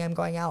I'm telling I'm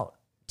going out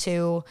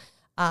to,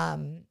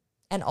 and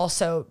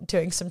also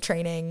doing some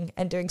training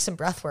and doing some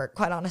breath work,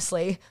 quite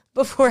honestly,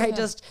 before I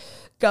just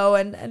go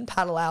and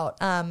paddle out.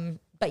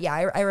 But yeah,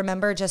 I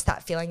remember just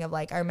that feeling of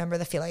like, I remember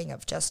the feeling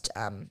of just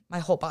my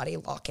whole body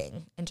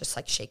locking and just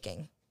like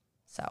shaking.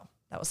 So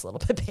that was a little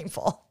bit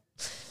painful.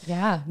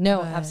 Yeah,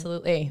 no,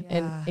 absolutely. Yeah.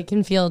 And it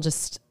can feel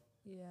just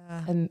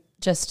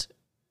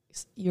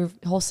your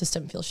whole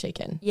system feels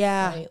shaken.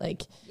 Yeah. Right?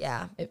 Like,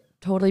 it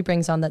totally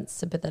brings on that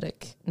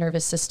sympathetic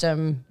nervous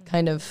system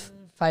kind of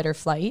fight or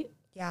flight.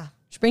 Yeah.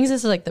 which brings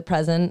us to like the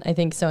present, I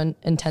think, so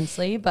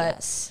intensely, but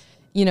Yes.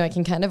 you know, it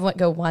can kind of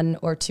go one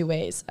or two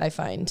ways, I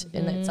find.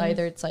 And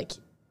it's like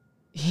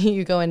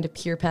you go into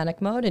pure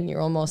panic mode and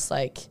you're almost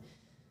like,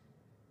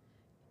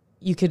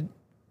 you could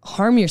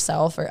harm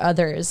yourself or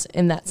others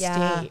in that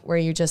state where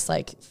you just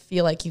like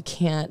feel like you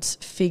can't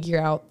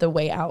figure out the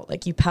way out.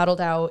 Like you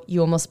paddled out,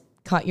 you almost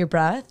caught your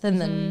breath,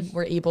 and then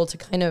were able to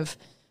kind of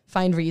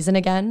find reason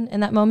again in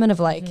that moment of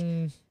like,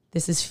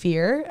 this is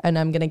fear and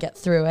I'm going to get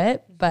through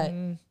it. But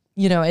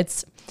you know,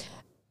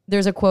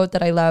 there's a quote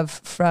that I love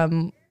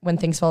from When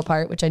Things Fall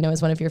Apart, which I know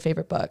is one of your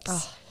favorite books.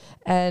 Oh.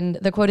 And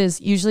the quote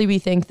is, usually we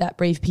think that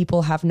brave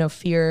people have no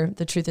fear.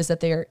 The truth is that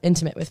they are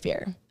intimate with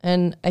fear.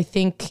 And I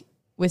think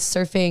with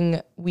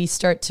surfing, we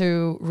start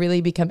to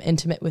really become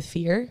intimate with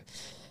fear.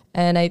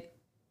 And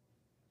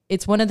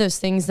it's one of those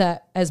things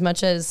that, as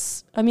much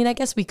as, I mean, I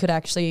guess we could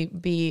actually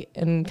be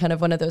in kind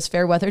of one of those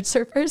fair weathered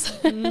surfers,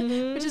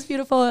 which is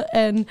beautiful.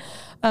 And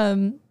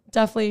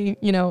definitely,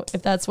 you know,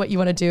 if that's what you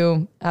want to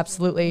do,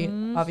 absolutely.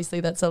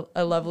 Obviously, that's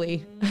a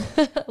lovely,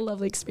 a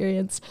lovely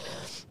experience.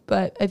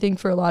 But I think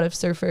for a lot of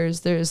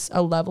surfers, there's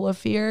a level of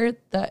fear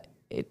that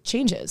it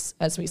changes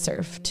as we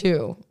surf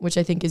too, which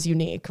I think is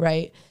unique,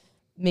 right?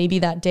 Maybe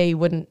that day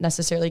wouldn't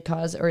necessarily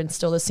cause or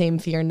instill the same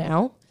fear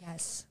now.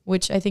 Yes.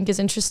 Which I think is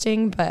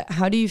interesting. But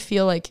how do you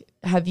feel like,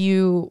 have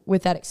you,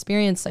 with that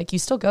experience, like you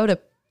still go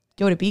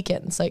to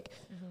beacons, like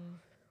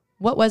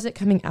what was it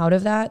coming out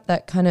of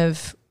that kind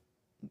of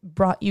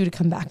brought you to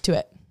come back to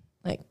it?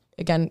 Like,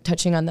 again,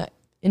 touching on that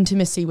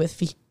intimacy with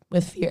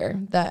fear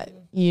that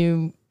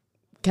you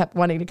kept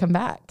wanting to come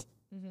back.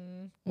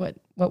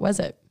 What was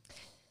it?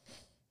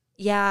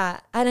 Yeah.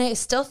 And I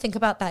still think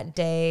about that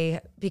day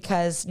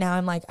because now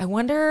I'm like, I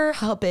wonder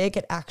how big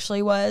it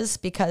actually was,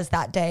 because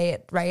that day,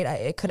 right,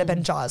 it could have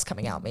been Jaws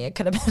coming at me. It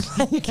could have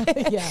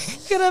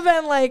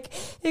been like,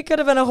 it could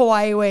have been a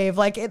Hawaii wave.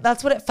 Like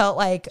that's what it felt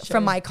like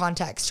from my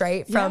context,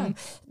 right? From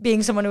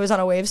being someone who was on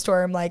a wave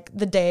storm, like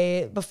the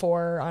day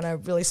before on a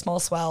really small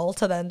swell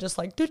to then just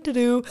like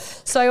do.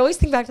 So I always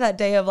think back to that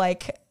day of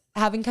like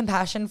having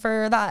compassion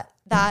for that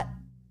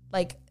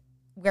like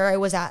where I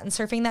was at in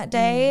surfing that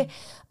day,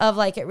 of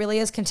like, it really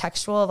is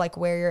contextual of like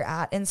where you're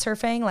at in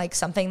surfing. Like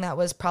something that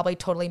was probably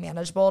totally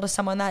manageable to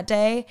someone that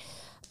day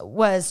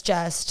was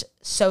just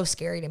so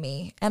scary to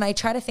me. And I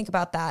try to think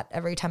about that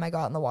every time I go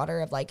out in the water,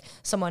 of like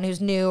someone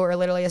who's new or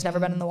literally has never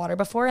been in the water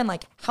before, and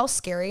like how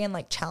scary and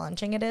like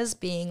challenging it is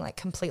being like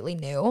completely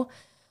new.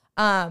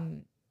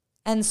 And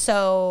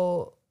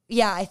so,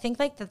 yeah, I think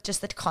like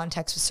just the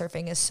context of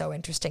surfing is so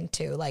interesting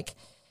too. Like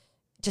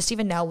just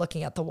even now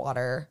looking at the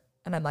water,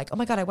 and I'm like, oh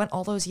my God, I went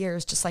all those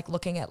years just like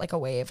looking at like a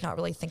wave, not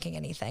really thinking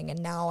anything.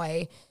 And now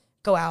I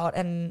go out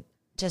and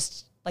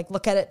just like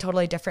look at it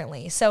totally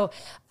differently. So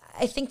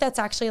I think that's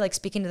actually like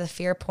speaking to the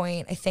fear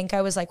point. I think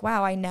I was like,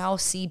 wow, I now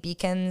see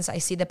beacons. I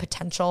see the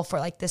potential for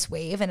like this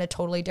wave in a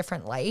totally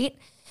different light.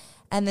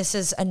 And this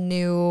is a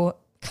new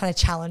kind of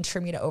challenge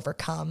for me to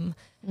overcome.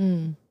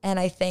 And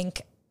I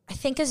think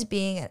as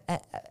being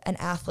an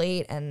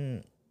athlete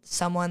and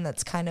someone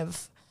that's kind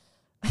of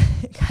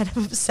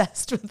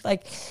obsessed with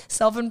like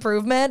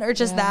self-improvement or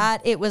just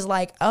that, it was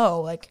like,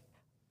 oh, like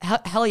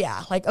hell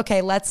yeah. Like,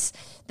 okay,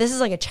 this is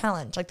like a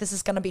challenge. Like this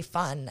is going to be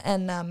fun.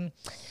 And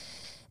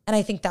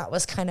I think that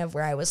was kind of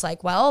where I was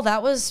like, well,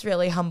 that was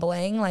really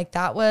humbling. Like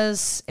that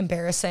was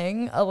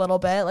embarrassing a little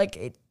bit.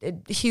 Like it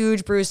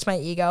huge bruised my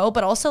ego,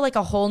 but also like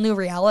a whole new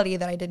reality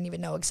that I didn't even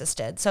know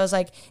existed. So I was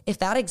like, if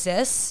that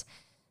exists,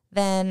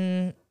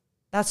 then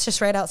that's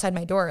just right outside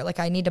my door. Like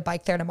I need to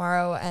bike there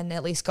tomorrow and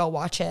at least go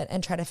watch it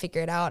and try to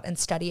figure it out and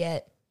study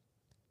it,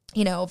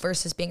 you know,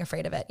 versus being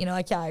afraid of it. You know,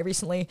 like, yeah, I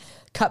recently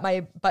cut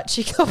my butt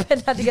cheek open,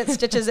 had to get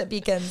stitches at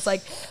Beacons.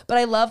 Like, but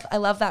I love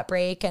that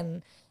break,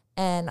 and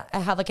I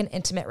have like an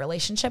intimate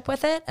relationship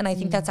with it. And I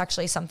think that's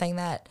actually something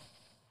that,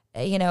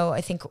 you know,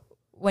 I think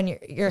when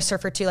you're a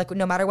surfer too, like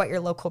no matter what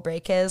your local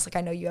break is, like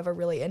I know you have a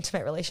really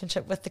intimate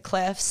relationship with the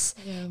cliffs.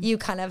 Yeah. You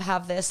kind of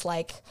have this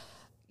like,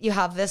 you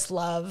have this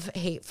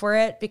love-hate for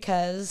it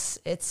because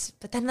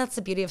but then that's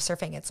the beauty of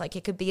surfing. It's like,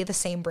 it could be the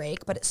same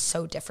break, but it's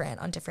so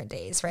different on different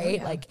days, right? Oh,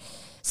 yeah. Like,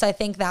 so I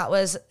think that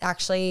was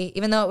actually,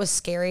 even though it was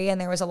scary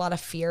and there was a lot of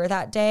fear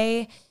that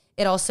day,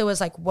 it also was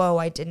like, whoa,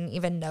 I didn't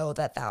even know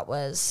that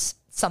was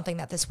something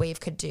that this wave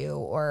could do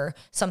or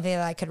something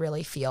that I could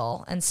really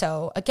feel. And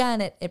so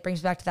again, it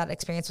brings me back to that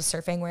experience with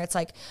surfing where it's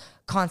like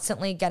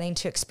constantly getting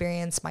to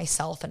experience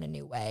myself in a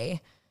new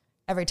way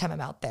every time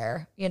I'm out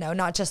there, you know,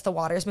 not just the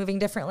water's moving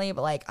differently,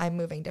 but like I'm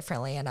moving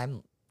differently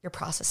and you're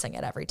processing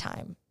it every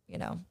time, you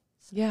know?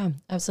 Yeah,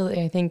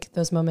 absolutely. I think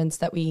those moments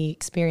that we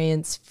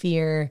experience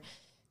fear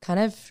kind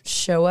of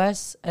show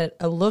us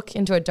a look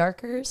into a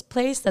darker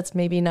place that's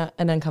maybe not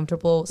an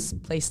uncomfortable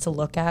place to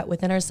look at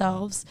within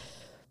ourselves.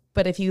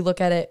 But if you look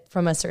at it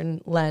from a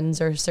certain lens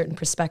or a certain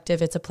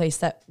perspective, it's a place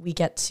that we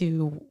get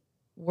to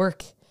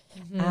work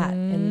at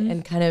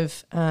and kind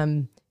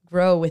of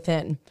grow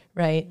within,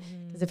 right?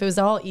 Because if it was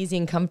all easy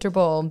and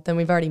comfortable, then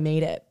we've already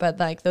made it. But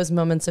like those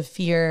moments of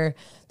fear,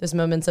 those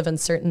moments of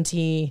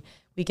uncertainty,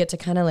 we get to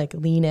kind of like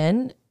lean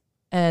in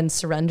and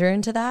surrender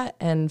into that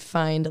and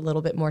find a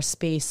little bit more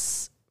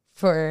space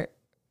for,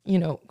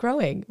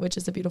 growing, which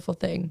is a beautiful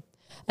thing.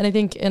 And I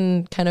think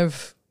in kind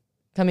of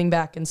coming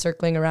back and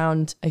circling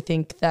around, I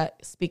think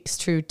that speaks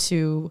true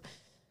to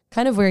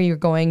kind of where you're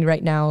going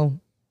right now,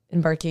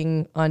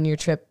 embarking on your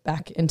trip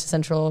back into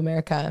Central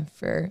America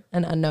for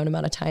an unknown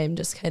amount of time,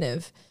 just kind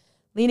of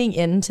leaning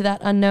into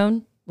that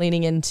unknown,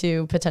 leaning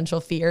into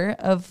potential fear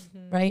of,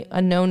 right?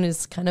 Unknown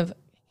is kind of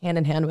hand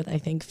in hand with, I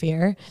think,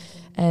 fear,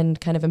 and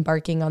kind of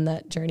embarking on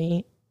that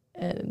journey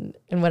and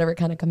whatever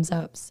kind of comes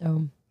up.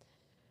 So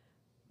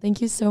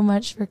thank you so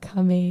much for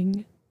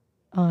coming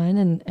on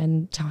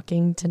and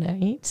talking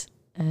tonight.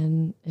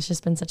 And it's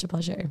just been such a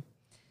pleasure.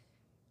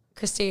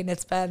 Christine,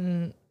 it's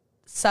been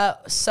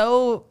such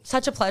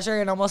a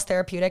pleasure and almost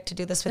therapeutic to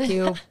do this with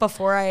you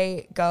before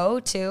I go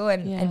too,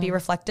 and be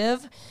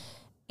reflective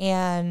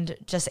and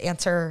just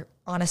answer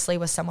honestly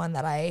with someone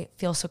that I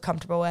feel so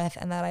comfortable with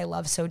and that I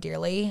love so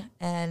dearly.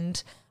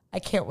 And I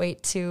can't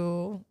wait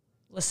to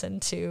listen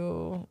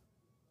to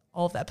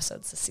all of the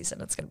episodes this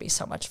season. It's going to be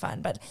so much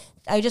fun. But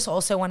I just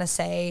also want to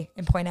say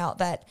and point out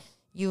that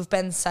you've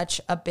been such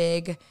a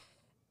big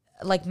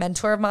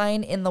mentor of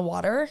mine in the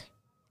water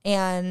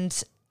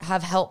and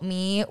have helped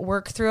me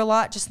work through a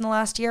lot just in the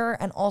last year,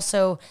 and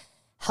also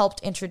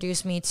helped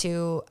introduce me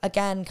to,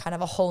 again, kind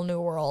of a whole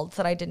new world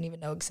that I didn't even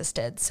know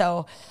existed.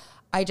 So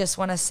I just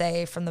want to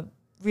say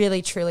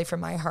really, truly from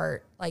my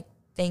heart,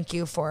 thank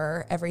you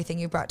for everything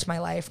you brought to my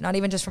life, not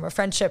even just from a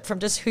friendship, from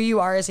just who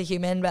you are as a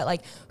human,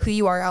 but who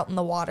you are out in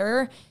the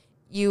water.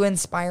 You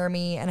inspire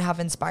me and have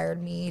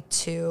inspired me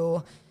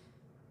to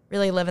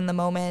really live in the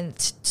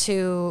moment,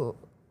 to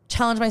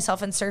challenge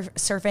myself in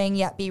surfing,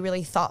 yet be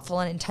really thoughtful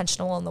and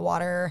intentional in the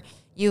water.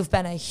 You've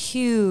been a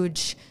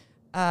huge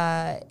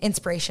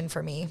inspiration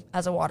for me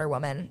as a water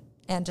woman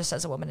and just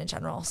as a woman in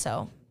general.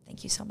 So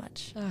thank you so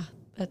much.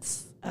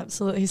 That's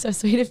absolutely so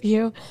sweet of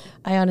you.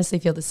 I honestly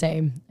feel the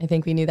same. I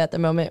think we knew that the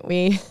moment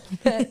we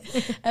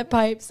met at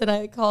Pipes, and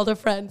I called a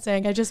friend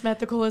saying, I just met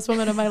the coolest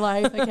woman of my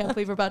life. I can't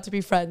believe we're about to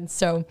be friends.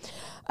 So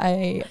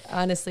I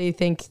honestly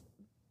think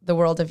the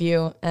world of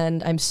you,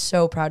 and I'm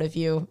so proud of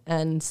you.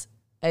 And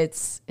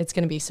it's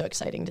going to be so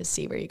exciting to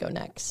see where you go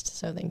next.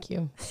 So thank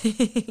you.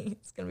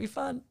 It's going to be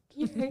fun.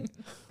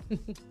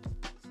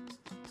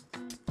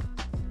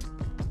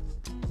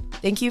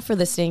 Thank you for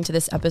listening to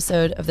this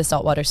episode of the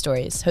Saltwater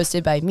Stories,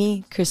 hosted by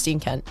me, Christine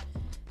Kent.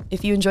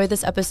 If you enjoyed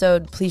this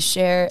episode, please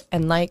share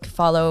and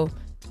follow,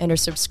 and or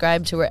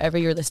subscribe to wherever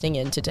you're listening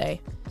in today.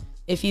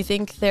 If you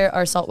think there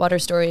are saltwater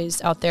stories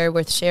out there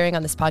worth sharing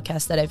on this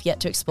podcast that I've yet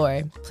to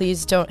explore,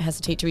 please don't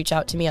hesitate to reach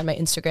out to me on my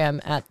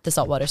Instagram at the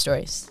Saltwater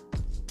Stories.